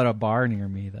skee ball at a bar near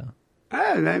me, though.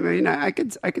 I mean, I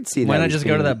could see that. Why not just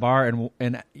go to that bar and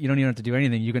you don't even have to do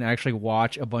anything? You can actually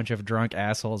watch a bunch of drunk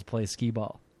assholes play skee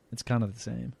ball. It's kind of the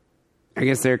same. I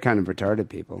guess they're kind of retarded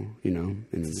people, you know,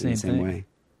 in the same way.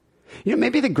 You know,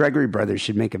 maybe the Gregory brothers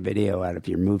should make a video out of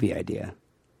your movie idea,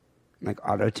 like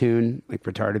auto-tune, like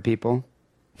retarded people.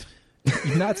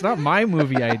 That's not my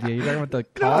movie idea. You're talking about the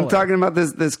caller. No, I'm talking about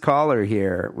this caller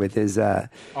here with his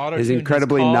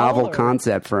incredibly novel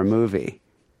concept for a movie.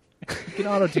 You can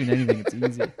auto-tune anything. It's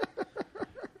easy. That's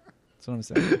what I'm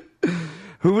saying.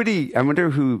 Who would he... I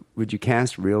wonder who... Would you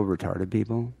cast real retarded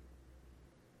people?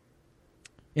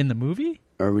 In the movie?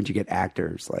 Or would you get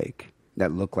actors like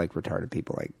that look like retarded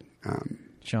people like...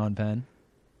 Sean Penn?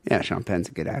 Yeah, Sean Penn's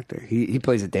a good actor. He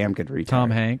plays a damn good retard. Tom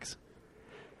Hanks?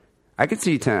 I could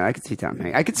see Tom Hanks.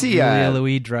 I could see Julia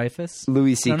Louis-Dreyfus.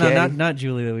 Louis C.K. No, not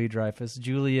Julia Louis-Dreyfus.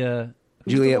 Juliette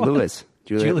Lewis.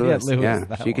 Juliette Lewis.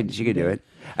 Yeah, she could do it.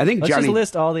 I think Let's just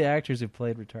list all the actors who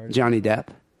played retarded. Johnny Depp.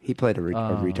 He played a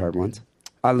retard once.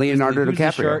 Leonardo who's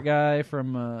DiCaprio. The short guy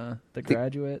from The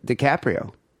Graduate.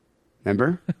 DiCaprio.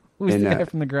 Remember? Who's the guy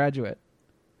from The Graduate?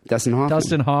 Dustin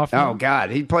Hoffman. Oh God,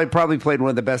 he probably played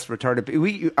one of the best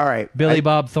retarded. All right,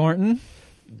 Bob Thornton.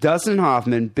 Dustin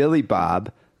Hoffman, Billy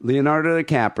Bob. Leonardo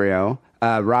DiCaprio,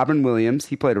 Robin Williams.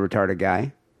 He played a retarded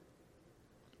guy.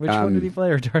 Which one did he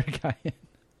play a retarded guy in?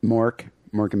 Mork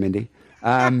and Mindy.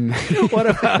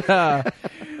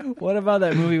 What about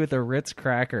that movie with the Ritz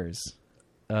crackers?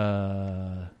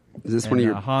 Is this one of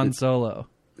your Han Solo?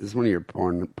 This is one of your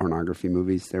pornography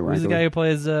movies. Who's the guy who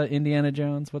plays Indiana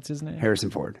Jones? What's his name? Harrison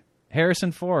Ford.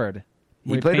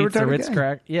 He played a retarded Ritz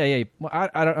crack. Yeah. Well,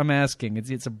 I'm asking.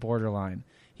 It's a borderline.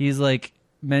 He's like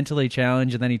mentally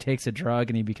challenged, and then he takes a drug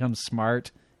and he becomes smart,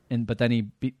 but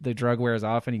then the drug wears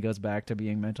off and he goes back to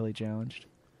being mentally challenged.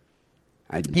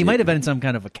 He might have been in some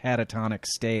kind of a catatonic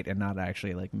state and not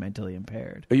actually like mentally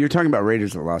impaired. Oh, you're talking about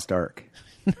Raiders of the Lost Ark.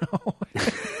 No.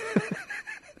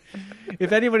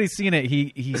 If anybody's seen it,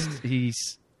 he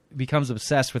becomes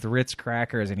obsessed with Ritz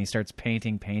crackers and he starts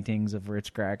painting paintings of Ritz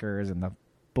crackers and the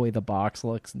way the box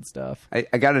looks and stuff. I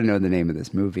got to know the name of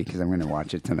this movie because I'm going to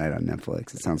watch it tonight on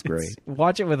Netflix. It sounds great.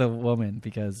 Watch it with a woman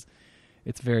because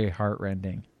it's very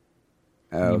heartrending.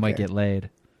 Oh, you might get laid.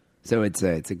 So it's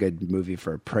a good movie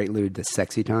for a prelude to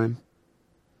sexy time?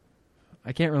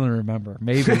 I can't really remember.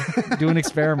 Maybe. Do an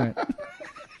experiment.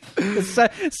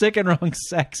 Sick and Wrong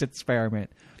sex experiment.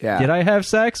 Yeah. Did I have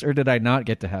sex or did I not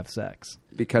get to have sex?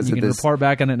 Because you of can this, report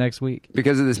back on it next week.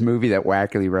 Because of this movie that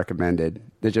Wackily recommended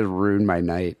that just ruined my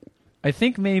night. I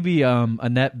think maybe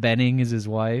Annette Bening is his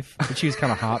wife, but she was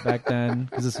kind of hot back then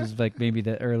because this was like maybe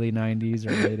the early 90s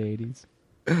or late 80s.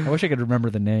 I wish I could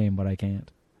remember the name, but I can't.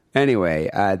 Anyway,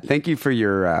 thank you for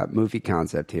your movie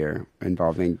concept here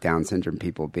involving Down syndrome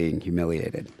people being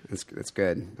humiliated. That's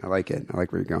good. I like it. I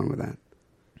like where you're going with that.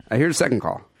 Here's a second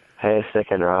call. Hey, Sick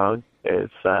and Wrong.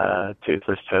 It's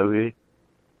Toothless Toby.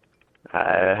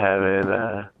 I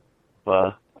haven't,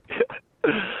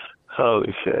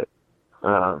 holy shit.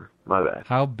 My bad.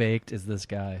 How baked is this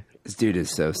guy? This dude is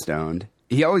so stoned.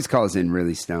 He always calls in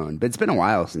really stoned, but it's been a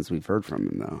while since we've heard from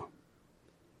him, though.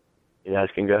 You guys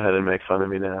can go ahead and make fun of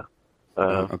me now.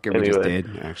 Okay, anyway, we just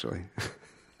did, actually.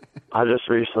 I just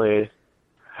recently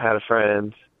had a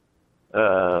friend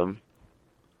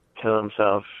kill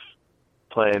himself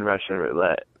playing Russian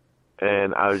roulette,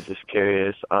 and I was just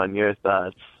curious on your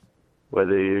thoughts,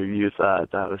 whether you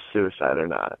thought that was suicide or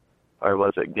not, or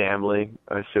was it gambling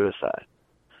or suicide?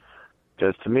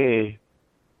 Because to me,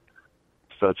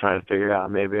 still trying to figure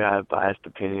out, maybe I have biased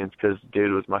opinions because the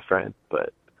dude was my friend,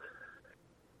 but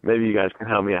maybe you guys can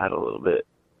help me out a little bit.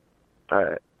 All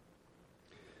right.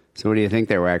 So what do you think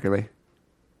there, Wackerly?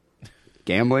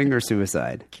 Gambling or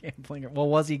suicide? Gambling. Well,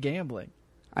 was he gambling?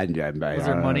 Was there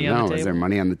money on the table? Was there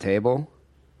money on the table?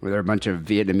 Were there a bunch of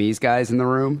Vietnamese guys in the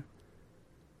room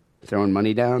throwing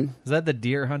money down? Is that the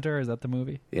Deer Hunter? Is that the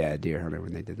movie? Yeah, Deer Hunter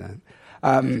when they did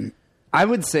that. I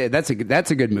would say that's a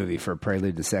good movie for a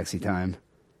prelude to sexy time.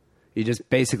 You just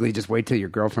basically just wait till your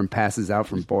girlfriend passes out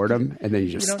from boredom, and then you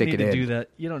just stick it in.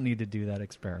 You don't need to do that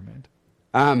experiment.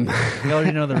 We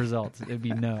already know the results. It'd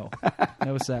be no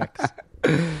sex.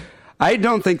 I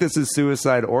don't think this is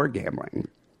suicide or gambling.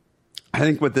 I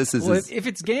think what this is well, is if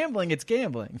it's gambling, it's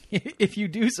gambling. If you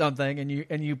do something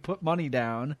and you put money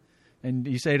down, and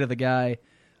you say to the guy,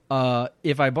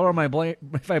 if I blow my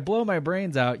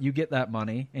brains out, you get that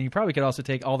money, and you probably could also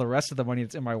take all the rest of the money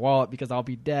that's in my wallet because I'll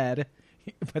be dead.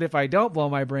 But if I don't blow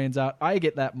my brains out, I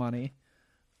get that money.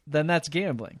 Then that's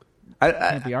gambling.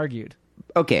 Can't be argued.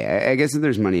 Okay, I guess if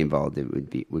there's money involved,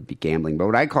 it would be gambling. But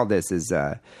what I call this is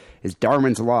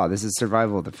Darwin's law. This is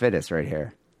survival of the fittest right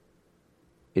here.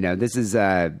 You know, this is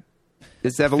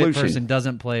evolution. Fit person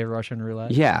doesn't play Russian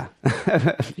roulette. Yeah,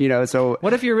 So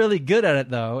what if you're really good at it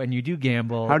though, and you do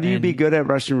gamble? How do you be good at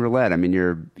Russian roulette? I mean,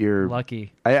 you're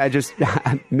lucky. I just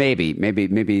maybe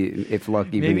if luck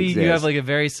even maybe exists. You have like a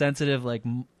very sensitive like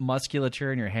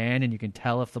musculature in your hand, and you can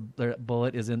tell if the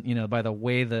bullet is in by the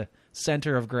way the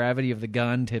center of gravity of the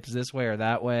gun tips this way or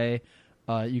that way.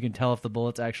 You can tell if the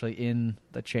bullet's actually in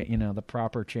the the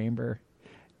proper chamber.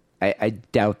 I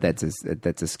doubt that's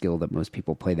a skill that most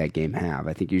people play that game have.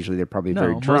 I think usually they're probably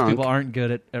very drunk. Most people aren't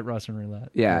good at Russian roulette.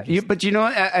 Yeah, but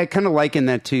I kind of liken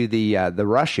that to the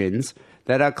Russians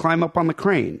that climb up on the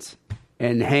cranes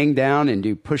and hang down and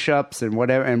do push-ups and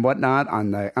whatever and whatnot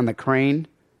on the crane.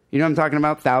 You know what I'm talking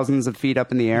about? Thousands of feet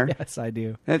up in the air. Yes, I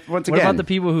do. What about the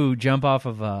people who jump off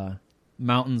of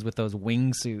mountains with those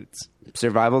wingsuits?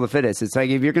 Survival of the fittest. It's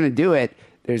like if you're going to do it,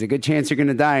 there's a good chance you're going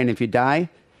to die, and if you die,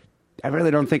 I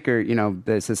really don't think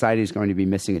the society is going to be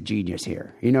missing a genius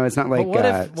here. It's not like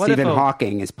Stephen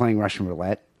Hawking is playing Russian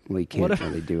roulette. Well, he can't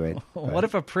really do it. What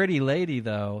if a pretty lady,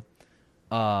 though,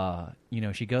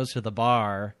 she goes to the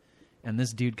bar, and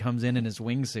this dude comes in his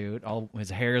wingsuit, his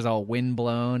hair is all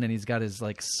windblown, and he's got his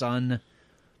like sun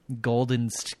golden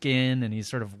skin, and he's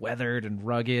sort of weathered and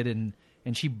rugged, and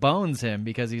she bones him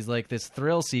because he's like this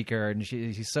thrill seeker, and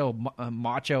he's so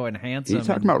macho and handsome. Are you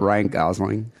talking about Ryan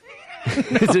Gosling?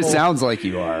 It just sounds like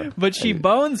you are. But she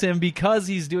bones him because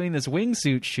he's doing this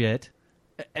wingsuit shit,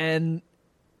 and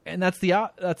that's the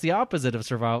opposite of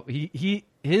survival.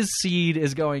 His seed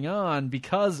is going on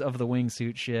because of the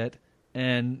wingsuit shit,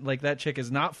 and like that chick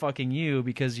is not fucking you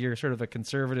because you're sort of a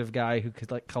conservative guy who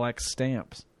collects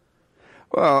stamps.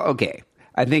 Well, okay.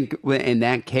 I think in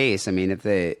that case, I mean, if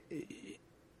the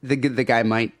guy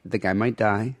might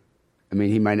die, I mean,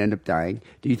 he might end up dying.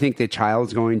 Do you think the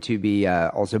child's going to be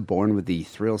also born with the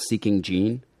thrill-seeking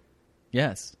gene?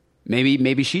 Yes.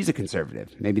 Maybe she's a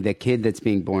conservative. Maybe the kid that's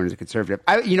being born is a conservative.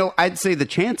 I'd say the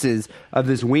chances of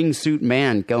this wingsuit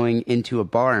man going into a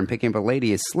bar and picking up a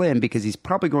lady is slim because he's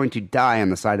probably going to die on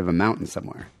the side of a mountain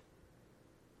somewhere.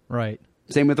 Right.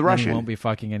 Same with the Russian. He won't be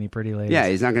fucking any pretty ladies. Yeah,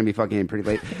 he's not going to be fucking any pretty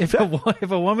ladies. If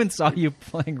a woman saw you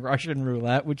playing Russian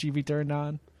roulette, would she be turned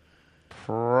on?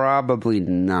 Probably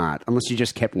not, unless you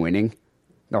just kept winning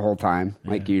the whole time,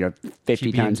 like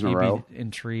 50 times in a row. Be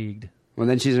intrigued. Well,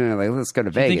 then she's going to let's go to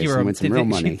Vegas and win some real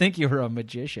money. She'd think you were a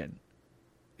magician.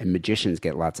 And magicians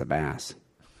get lots of ass.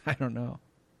 I don't know.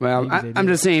 Well, I'm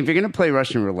just saying, if you're going to play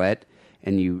Russian roulette,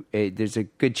 and there's a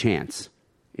good chance.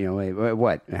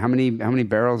 What? How many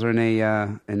barrels are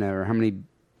or how many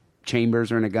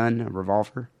chambers are in a gun? A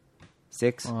revolver?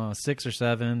 6? 6 or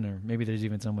 7, or maybe there's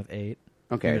even some with 8.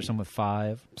 Okay. Maybe there's some with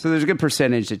 5. So there's a good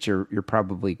percentage that you're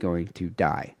probably going to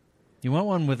die. You want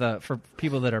one with for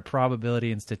people that are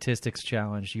probability and statistics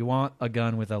challenged. You want a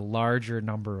gun with a larger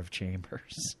number of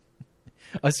chambers,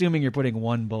 assuming you're putting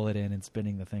one bullet in and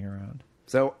spinning the thing around.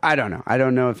 So I don't know. I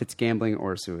don't know if it's gambling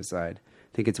or suicide.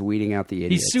 I think it's weeding out the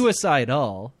idiots. He's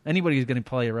suicidal. Anybody who's going to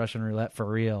play Russian roulette for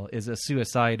real is a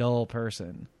suicidal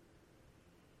person.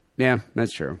 Yeah,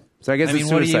 that's true. So I guess it's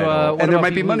suicidal. And there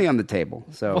might be money on the table.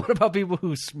 So what about people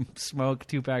who smoke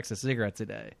 2 packs of cigarettes a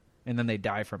day and then they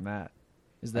die from that?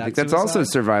 Is that I think that's suicide? also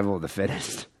survival of the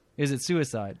fittest. Is it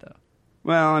suicide, though?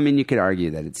 Well, I mean, you could argue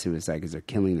that it's suicide because they're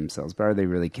killing themselves. But are they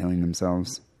really killing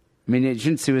themselves? I mean,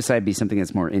 shouldn't suicide be something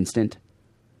that's more instant?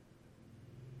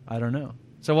 I don't know.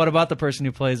 So what about the person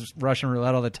who plays Russian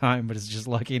roulette all the time but is just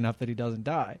lucky enough that he doesn't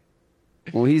die?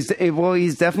 Well, he's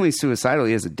definitely suicidal.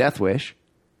 He has a death wish.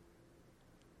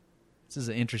 This is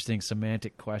an interesting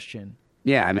semantic question.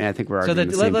 Yeah, I mean, I think we're arguing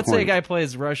the same let's point. say a guy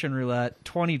plays Russian roulette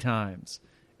 20 times,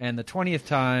 and the 20th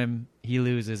time he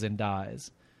loses and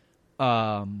dies,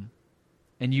 and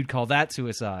you'd call that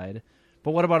suicide.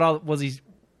 But what about all what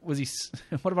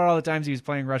about all the times he was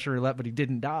playing Russian roulette but he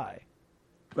didn't die?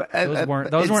 Those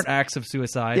weren't acts of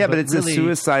suicide. Yeah, but it's really, a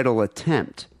suicidal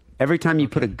attempt. Every time you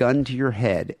put a gun to your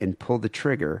head and pull the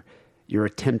trigger, you're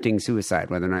attempting suicide,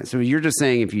 whether or not. So you're just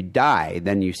saying if you die,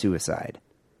 then you suicide.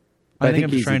 I think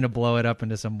I'm just trying to blow it up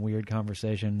into some weird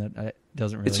conversation that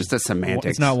doesn't really... It's just a semantics.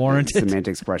 It's not warranted.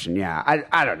 Semantics question, yeah.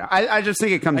 I don't know. I just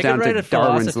think it comes down to Darwin's law. I could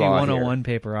write a philosophy law 101 here.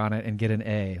 paper on it and get an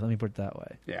A. Let me put it that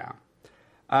way. Yeah.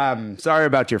 Sorry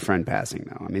about your friend passing,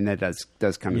 though. I mean, that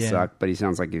does kind of suck, but he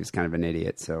sounds like he was kind of an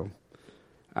idiot, so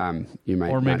you might...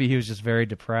 Or maybe he was just very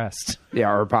depressed.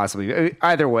 Yeah, or possibly.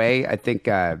 Either way, I think,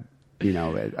 I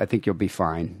think you'll be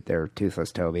fine there,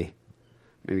 Toothless Toby.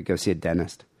 Maybe go see a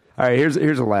dentist. All right, here's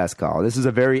a last call. This is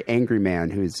a very angry man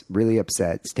who's really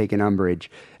upset. He's taken umbrage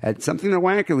at something that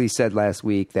Wackerly said last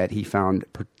week that he found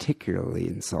particularly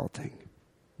insulting.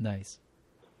 Nice.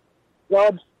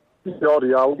 Rob,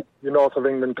 Jordy Owl, your North of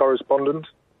England correspondent.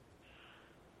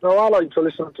 Now, I like to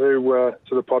listen to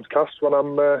the podcast when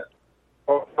I'm on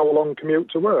an hour-long commute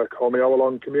to work or my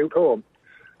hour-long commute home.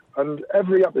 And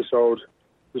every episode,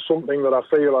 there's something that I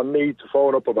feel I need to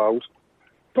phone up about,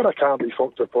 but I can't be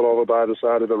fucked up all over by the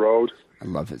side of the road. I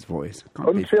love his voice.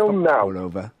 Until now,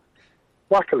 over.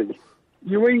 Wackerly,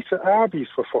 you eat at Arby's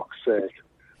for fuck's sake,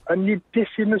 and you're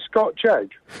dissing the Scotch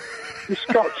egg. The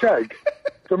Scotch egg,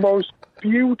 the most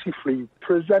beautifully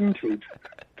presented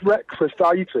breakfast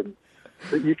item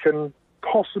that you can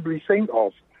possibly think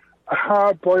of. A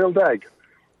hard-boiled egg,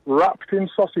 wrapped in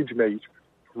sausage meat,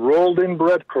 rolled in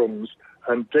breadcrumbs,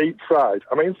 and deep-fried.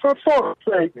 I mean, for fuck's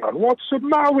sake, man, what's the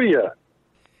matter with you?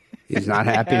 He's not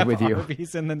happy with you.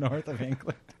 Arby's in the north of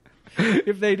England.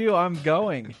 If they do, I'm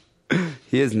going.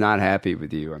 He is not happy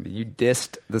with you. I mean, you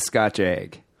dissed the Scotch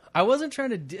egg. I wasn't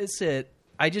trying to diss it.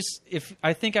 I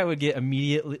think I would get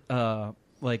immediately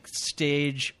like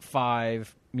stage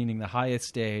 5, meaning the highest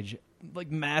stage, like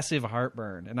massive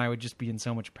heartburn, and I would just be in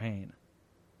so much pain.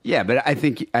 Yeah, but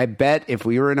I bet if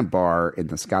we were in a bar in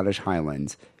the Scottish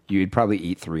Highlands, you'd probably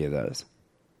eat 3 of those.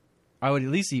 I would at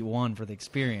least eat 1 for the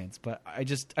experience, but I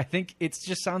think it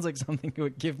just sounds like something that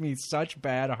would give me such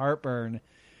bad heartburn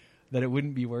that it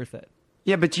wouldn't be worth it.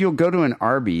 Yeah, but you'll go to an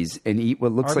Arby's and eat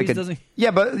what looks Arby's like doesn't... Yeah,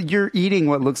 but you're eating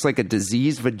what looks like a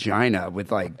diseased vagina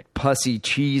with like pussy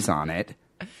cheese on it.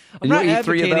 I'm not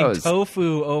advocating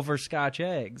tofu over Scotch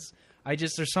eggs.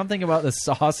 There's something about the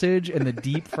sausage and the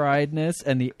deep friedness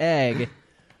and the egg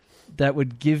that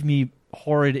would give me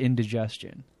horrid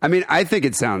indigestion. I mean, I think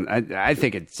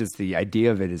it's just the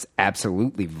idea of it is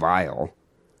absolutely vile.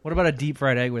 What about a deep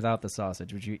fried egg without the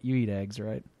sausage? Would you eat eggs,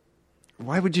 right?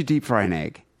 Why would you deep fry an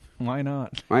egg? Why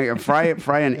not? Fry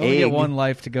an You only egg. get one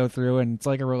life to go through, and it's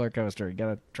like a roller coaster. You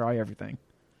gotta try everything.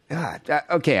 God,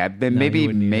 okay, you wouldn't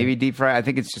eat maybe deep fry. I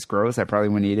think it's just gross. I probably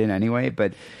wouldn't eat it anyway.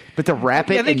 But to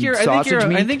wrap it in sausage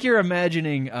meat. I think you're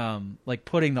imagining like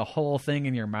putting the whole thing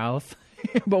in your mouth.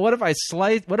 But what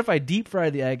if I deep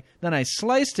fried the egg, then I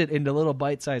sliced it into little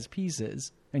bite-sized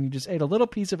pieces, and you just ate a little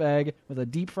piece of egg with a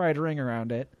deep fried ring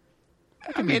around it?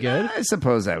 That could be good. I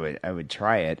suppose I would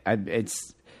try it.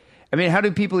 How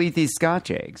do people eat these Scotch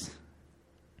eggs?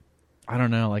 I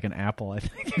don't know, like an apple, I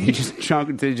think. You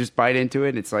just bite into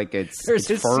it. It's like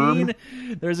it's firm.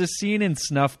 There's a scene in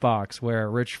Snuffbox where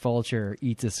Rich Fulcher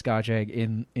eats a Scotch egg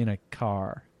in a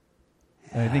car.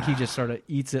 And I think he just sort of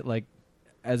eats it like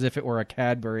as if it were a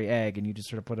Cadbury egg, and you just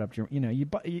sort of put it up to your,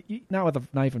 you not with a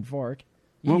knife and fork.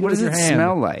 What does it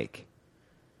smell like?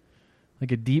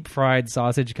 Like a deep fried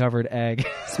sausage covered egg.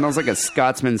 Smells like a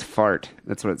Scotsman's fart.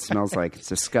 That's what it smells like. It's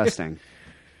disgusting.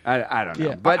 I don't know.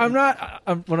 Yeah, but I'm not.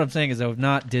 What I'm saying is I'm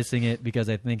not dissing it because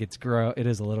I think it's gross. It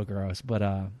is a little gross, but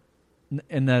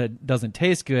and that it doesn't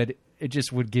taste good. It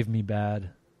just would give me bad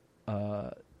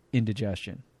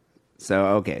indigestion.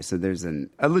 So there's a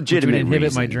legitimate which would inhibit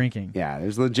reason. my drinking. Yeah,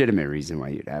 there's a legitimate reason why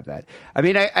you'd have that. I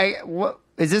mean, what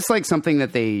is this like something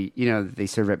that they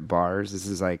serve at bars? This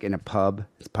is like in a pub.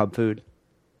 It's pub food.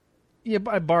 Yeah,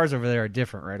 bars over there are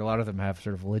different, right? A lot of them have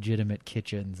sort of legitimate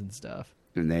kitchens and stuff.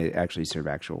 And they actually serve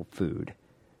actual food.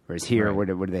 Whereas here,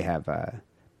 Right. what do they have?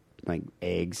 Like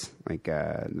eggs? Like,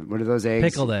 what are those eggs?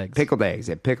 Pickled eggs. Pickled eggs.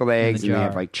 They have pickled eggs, and they jar.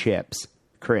 have like chips,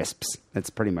 crisps. That's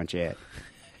pretty much it.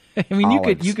 I mean,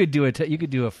 Olives. you could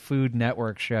do a Food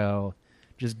Network show,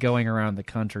 just going around the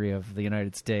country of the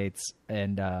United States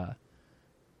and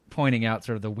pointing out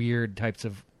sort of the weird types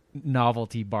of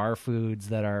novelty bar foods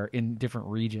that are in different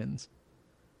regions.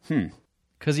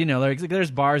 Because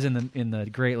there's bars in the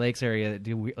Great Lakes area that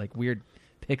do like weird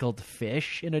pickled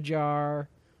fish in a jar.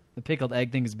 The pickled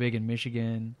egg thing is big in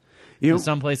Michigan.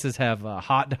 Some places have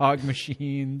hot dog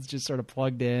machines just sort of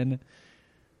plugged in.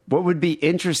 What would be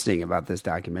interesting about this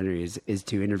documentary is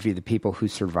to interview the people who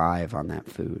survive on that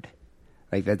food.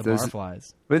 Like that's The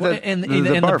barflies.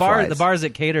 The the bars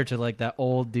that cater to like that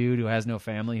old dude who has no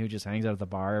family who just hangs out at the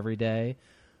bar every day,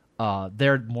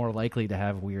 they're more likely to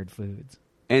have weird foods.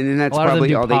 And then that's a lot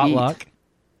probably of them do all potluck.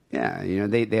 they eat. Yeah,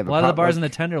 they have a lot of the bars in the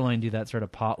Tenderloin do that sort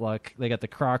of potluck. They got the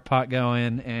crock pot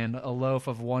going and a loaf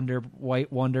of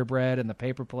white Wonder Bread and the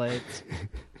paper plates.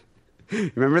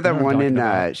 Remember that one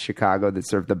in Chicago that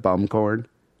served the bum corn?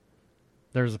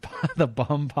 There's the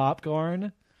bum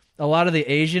popcorn. A lot of the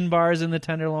Asian bars in the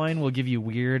Tenderloin will give you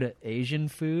weird Asian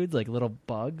foods, like little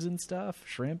bugs and stuff,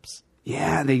 shrimps.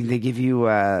 Yeah, they give you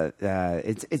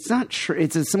it's not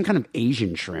it's some kind of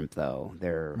Asian shrimp though.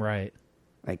 They're right,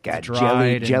 like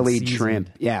jellied shrimp.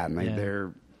 Yeah, and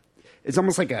they're it's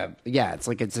almost like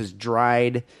it's this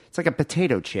dried. It's like a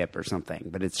potato chip or something,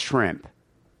 but it's shrimp.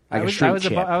 Like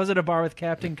I was at a bar with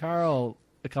Captain Carl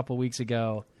a couple weeks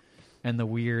ago, and the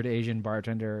weird Asian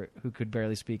bartender who could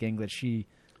barely speak English, she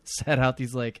set out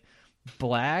these like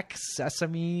black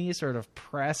sesame sort of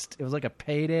pressed. It was like a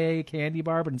Payday candy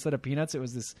bar, but instead of peanuts, it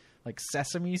was this like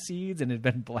sesame seeds, and it had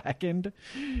been blackened,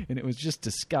 and it was just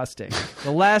disgusting.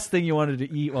 The last thing you wanted to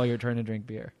eat while you're trying to drink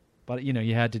beer. But,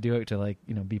 you had to do it to,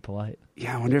 be polite.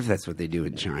 Yeah, I wonder if that's what they do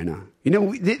in China.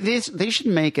 They should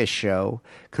make a show,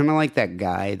 kind of like that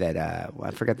guy that,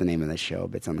 I forgot the name of the show,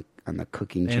 but it's on the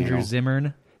cooking channel. Andrew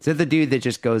Zimmern? Is that the dude that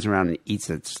just goes around and eats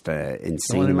just an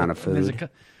insane amount of food?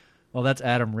 Well, that's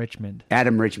Adam Richmond.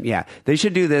 Adam Richmond, yeah. They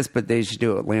should do this, but they should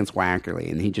do it with Lance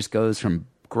Wackerly, and he just goes from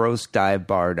gross dive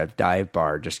bar to dive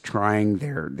bar, just trying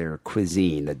their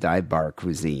cuisine, the dive bar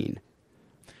cuisine.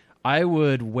 I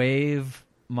would waive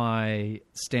my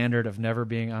standard of never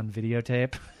being on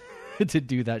videotape to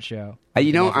do that show.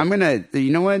 You know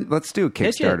what? Let's do a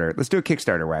Kickstarter. Let's do a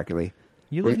Kickstarter, Wackerly.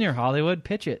 You live near Hollywood?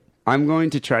 Pitch it. I'm going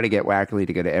to try to get Wackerly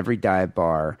to go to every dive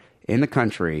bar in the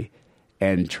country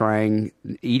and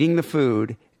eating the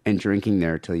food and drinking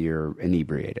there till you're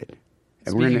inebriated.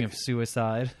 Speaking of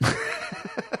suicide.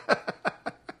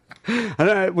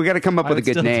 We got to come up with a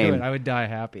good name. I would die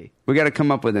happy. We got to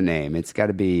come up with a name. It's got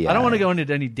to be. I don't want to go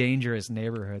into any dangerous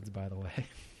neighborhoods, by the way.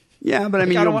 Yeah, but I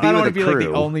mean, I don't want to be crew. like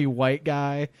the only white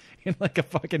guy in like a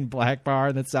fucking black bar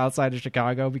in the south side of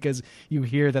Chicago because you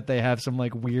hear that they have some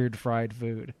like weird fried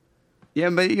food. Yeah,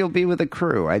 but you'll be with a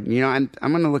crew. I'm going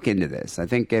to look into this. I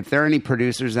think if there are any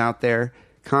producers out there,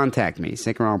 contact me.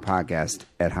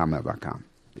 sickandwrongpodcast@hotmail.com.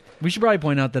 We should probably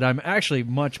point out that I'm actually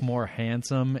much more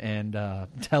handsome and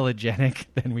telegenic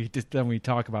than we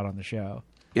talk about on the show.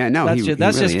 Yeah, no, that's he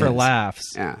just really for is. laughs.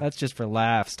 Yeah. That's just for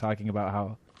laughs. Talking about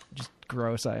how just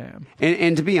gross I am.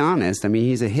 And to be honest, I mean,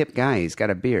 he's a hip guy. He's got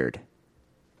a beard.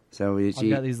 So I've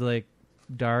got these like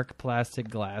dark plastic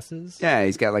glasses. Yeah,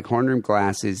 he's got like horn rimmed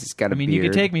glasses. He's got a beard. You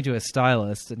could take me to a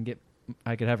stylist and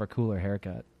I could have a cooler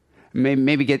haircut.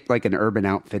 Maybe get like an Urban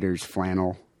Outfitters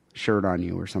flannel shirt on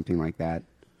you or something like that.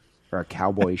 Or a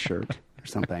cowboy shirt or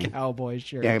something. Cowboy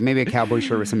shirt. Yeah, maybe a cowboy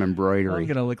shirt with some embroidery. I'm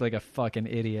going to look like a fucking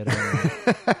idiot.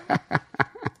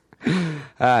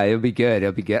 It'll be good.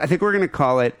 It'll be good. I think we're going to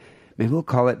call it, maybe we'll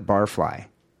call it Barfly.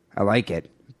 I like it.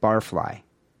 Barfly.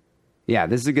 Yeah,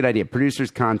 this is a good idea.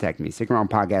 Producers, contact me.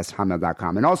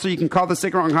 SickandWrongPodcast@hotmail.com. And also, you can call the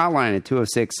Sick and Wrong hotline at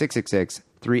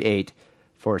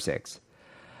 206-666-3846.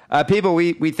 People,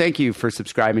 we thank you for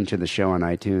subscribing to the show on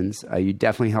iTunes. You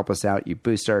definitely help us out. You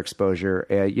boost our exposure.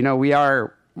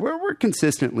 We're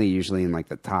consistently usually in like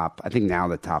the top, I think now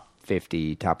the top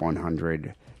 50, top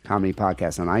 100 comedy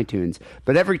podcasts on iTunes.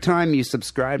 But every time you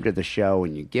subscribe to the show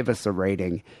and you give us a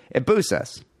rating, it boosts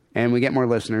us. And we get more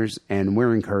listeners, and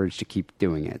we're encouraged to keep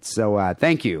doing it. So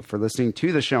thank you for listening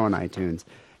to the show on iTunes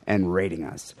and rating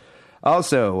us.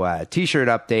 Also, T-shirt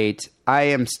update. I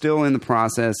am still in the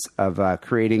process of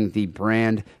creating the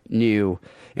brand new,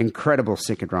 incredible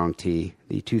Sick and Wrong tee,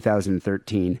 the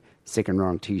 2013 Sick and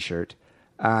Wrong T-shirt.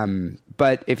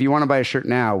 But if you want to buy a shirt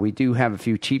now, we do have a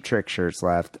few Cheap Trick shirts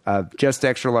left of just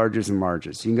extra larges and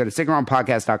larges. So you can go to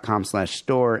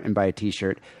sickandwrongpodcast.com/store and buy a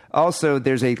T-shirt. Also,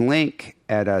 there's a link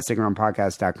at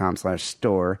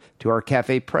sickandwrongpodcast.com/store to our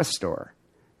Cafe Press store,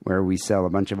 where we sell a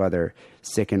bunch of other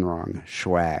Sick and Wrong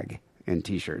swag and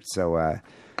T-shirts. So,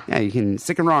 yeah, you can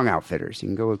Sick and Wrong outfitters. You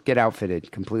can go get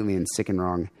outfitted completely in Sick and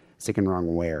Wrong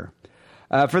wear.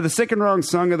 For the Sick and Wrong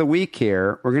song of the week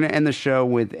here, we're going to end the show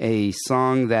with a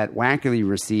song that Wackily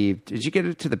received. Did you get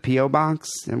it to the P.O. box?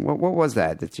 And what was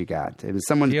that you got? It was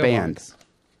someone's P.O. band. box.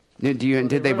 Did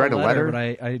they write a letter?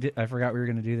 But I forgot we were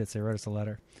going to do this. They wrote us a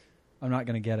letter. I'm not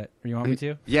going to get it. You want me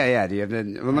to? Yeah. Do you have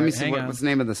to? Well, let me see. Hang on. What's the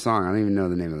name of the song? I don't even know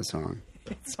the name of the song.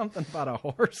 It's something about a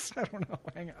horse. I don't know.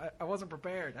 Hang on. I wasn't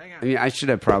prepared. Hang on. I mean, I should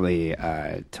have probably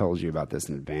told you about this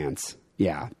in advance.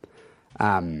 Yeah.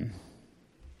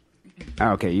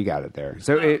 Okay, you got it there.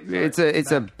 So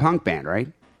it's a punk band,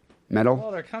 right? Metal?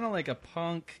 Well, they're kind of like a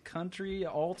punk country,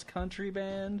 alt country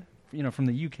band, from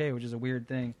the UK, which is a weird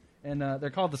thing. And they're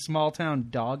called the Small Town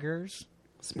Doggers.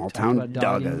 Small Town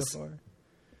Doggers.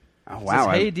 Oh, wow.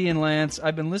 Says, hey, Dee and Lance,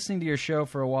 I've been listening to your show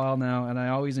for a while now, and I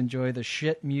always enjoy the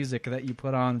shit music that you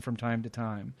put on from time to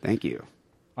time. Thank you.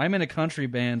 I'm in a country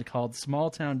band called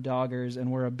Small Town Doggers,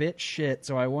 and we're a bit shit,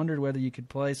 so I wondered whether you could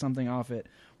play something off it.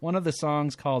 One of the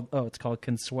songs it's called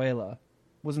Consuela,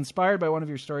 was inspired by one of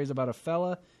your stories about a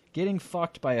fella getting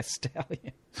fucked by a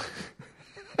stallion.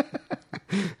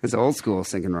 It's old school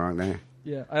Sick and Wrong there.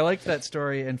 Yeah, I liked that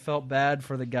story and felt bad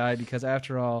for the guy because,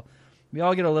 after all, we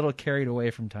all get a little carried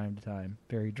away from time to time.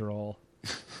 Very droll.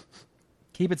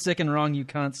 Keep it sick and wrong, you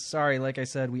cunts. Sorry, like I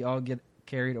said, we all get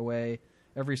carried away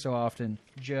every so often.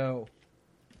 Joe.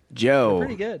 They're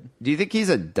pretty good. Do you think he's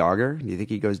a dogger? Do you think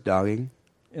he goes dogging?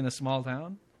 In a small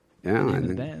town? Yeah. The name of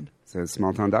the band. So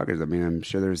Small Town Doggers. I mean, I'm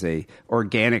sure there's a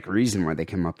organic reason why they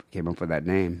came up with that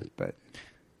name. But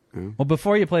Well,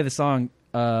 before you play the song,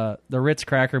 the Ritz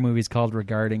Cracker movie is called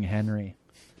Regarding Henry.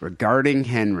 Regarding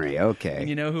Henry, okay. And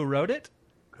you know who wrote it?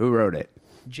 Who wrote it?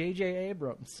 J.J.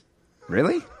 Abrams.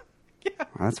 Really? Yeah. Well,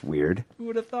 that's weird. Who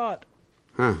would have thought?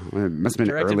 Huh. Well, it must have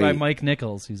been Directed by Mike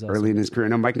Nichols, who's also early in his career.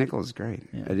 No, Mike Nichols is great.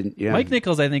 Yeah. Mike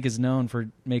Nichols, I think, is known for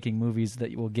making movies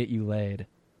that will get you laid.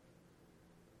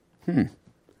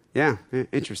 Yeah,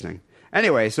 interesting.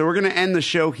 Anyway, so we're going to end the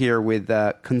show here with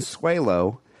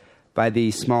Consuelo by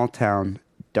the Small Town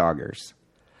Doggers.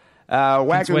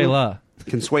 Consuela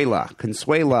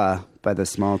by the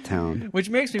Small Town Which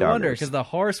makes me Doggers. wonder, because the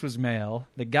horse was male,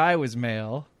 the guy was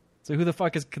male, so who the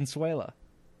fuck is Consuela?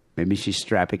 Maybe she's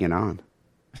strapping it on.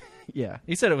 Yeah,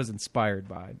 he said it was inspired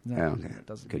by. No, okay. It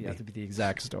doesn't have to be the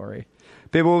exact story.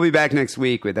 People, we'll be back next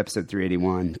week with episode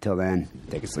 381. Till then,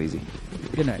 take it sleazy.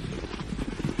 Good night.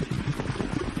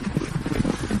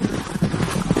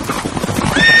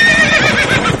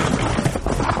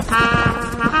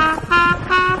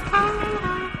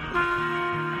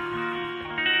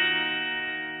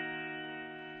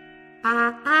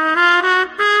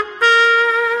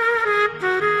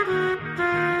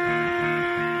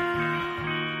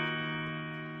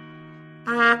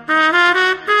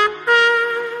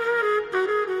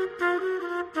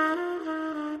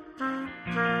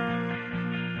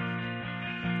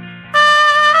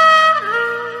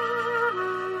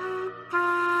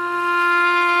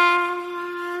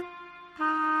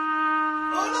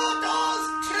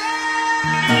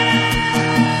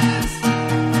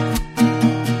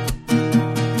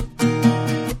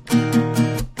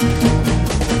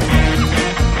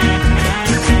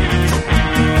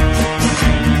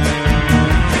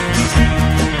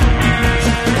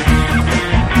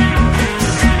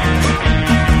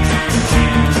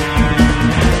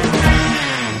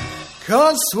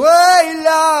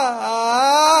 Consuela,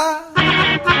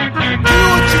 do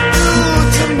what you do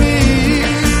to me.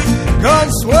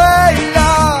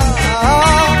 Consuela,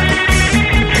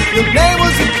 your name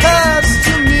was a curse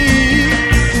to me.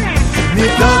 Mi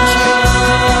dolce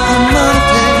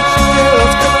amante de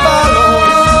los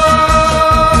caballos,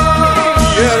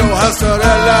 quiero hacer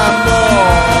el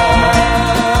amor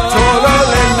toda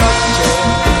la noche.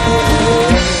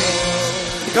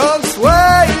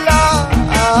 Consuela,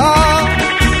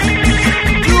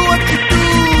 do what you do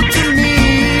to me.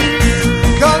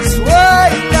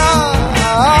 Consuela,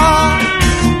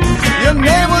 your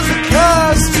name was a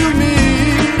curse to me.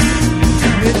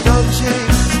 Mi dolce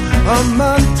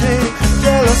amante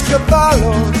de los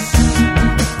caballos,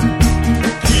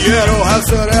 quiero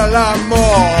hacer el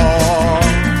amor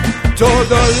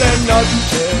toda la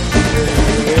noche.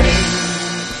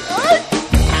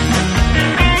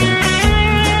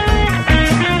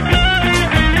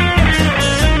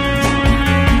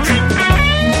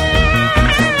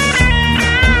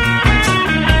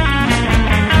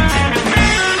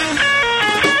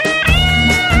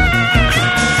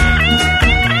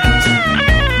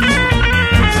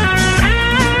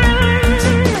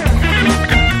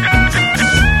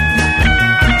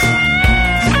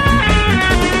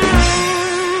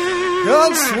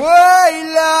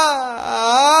 Consuela,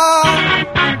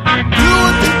 do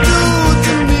what you do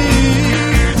to me.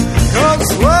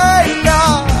 Consuela,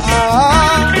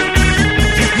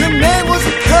 your name was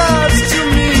a curse to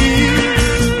me.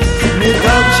 Mi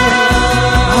dolce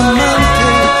amante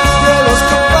de los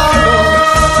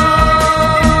caballos,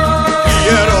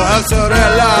 quiero hacer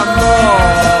el amor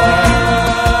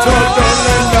toda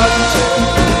la noche.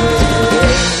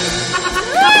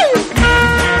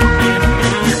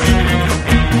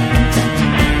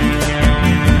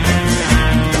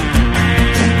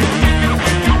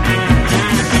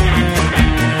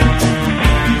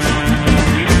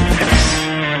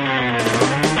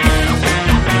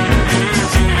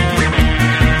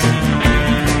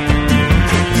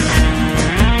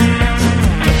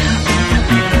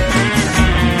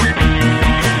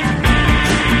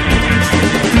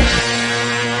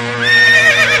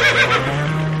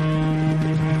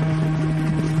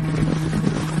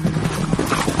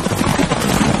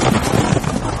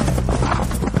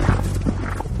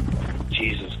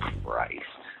 Jesus Christ.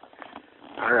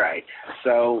 All right,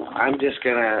 so I'm just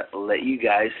gonna let you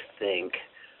guys think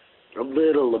a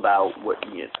little about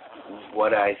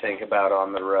what I think about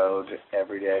on the road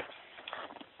every day.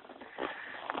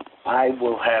 I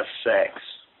will have sex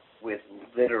with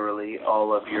literally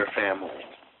all of your family.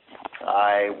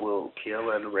 I will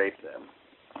kill and rape them.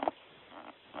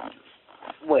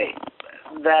 Wait,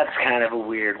 that's kind of a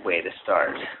weird way to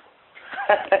start.